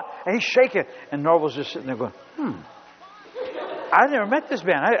of all my... And he's shaking. And Norval's just sitting there going, I never met this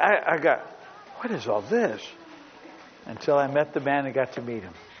man. I got, what is all this? Until I met the man and got to meet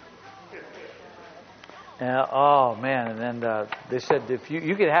him. Oh, man. And then they said, if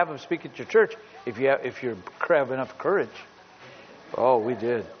you could have him speak at your church if you have enough courage. Oh, we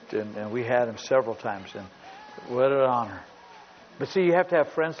did. And we had him several times. And what an honor. But see, you have to have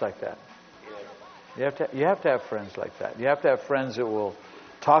friends like that. You have to have friends like that. You have to have friends that will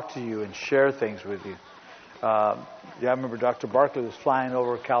talk to you and share things with you. I remember Dr. Barkley was flying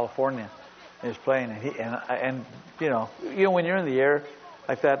over California. He was playing, and you know when you're in the air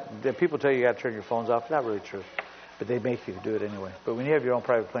like that, the people tell you got to turn your phones off. Not really true, but they make you do it anyway. But when you have your own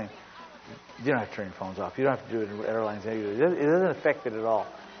private plane, you don't have to turn your phones off. You don't have to do it in airlines either. It doesn't affect it at all.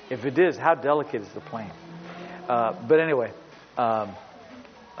 If it is, how delicate is the plane? But anyway,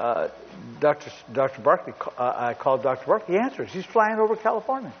 Dr. Barkley, I called Dr. Barkley. He answers. He's flying over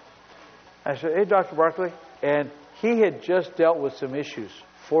California. I said, "Hey, Dr. Barkley," and he had just dealt with some issues.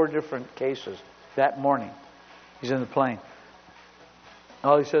 4 different cases that morning. He's in the plane.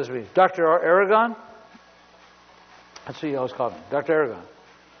 All he says to me, "Dr. Aragon?" That's what he always called me, Dr. Aragon.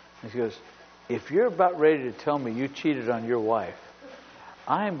 And he goes, "If you're about ready to tell me you cheated on your wife,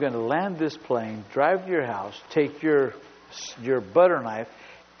 I am going to land this plane, drive to your house, take your butter knife,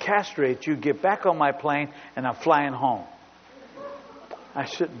 castrate you, get back on my plane, and I'm flying home." I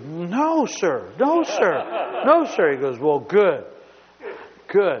said, "No, sir. No, sir. No, sir." He goes, "Well, good.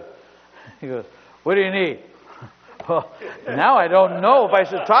 Good." He goes, "What do you need?" Well, now I don't know if I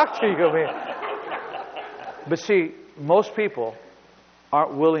should talk to you. But see, most people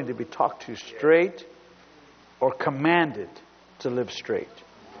aren't willing to be talked to straight or commanded to live straight.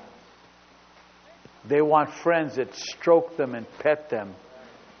 They want friends that stroke them and pet them,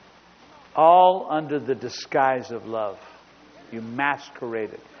 all under the disguise of love. You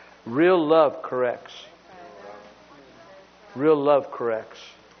masquerade it. Real love corrects. Real love corrects.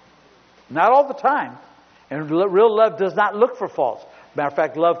 Not all the time. And real love does not look for faults. Matter of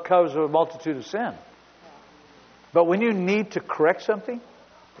fact, love covers a multitude of sin. But when you need to correct something,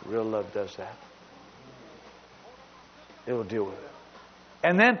 real love does that. It will deal with it.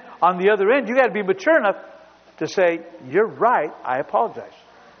 And then on the other end, you got to be mature enough to say, "You're right, I apologize.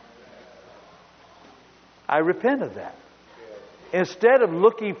 I repent of that." Instead of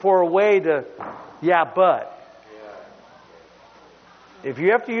looking for a way to, "Yeah, but." If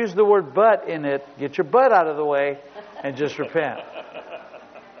you have to use the word "but" in it, get your butt out of the way and just repent.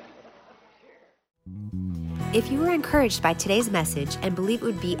 If you were encouraged by today's message and believe it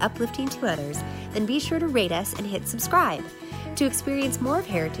would be uplifting to others, then be sure to rate us and hit subscribe. To experience more of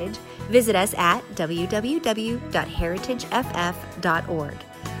Heritage, visit us at www.heritageff.org.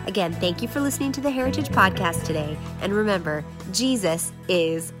 Again, thank you for listening to the Heritage Podcast today. And remember, Jesus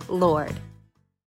is Lord.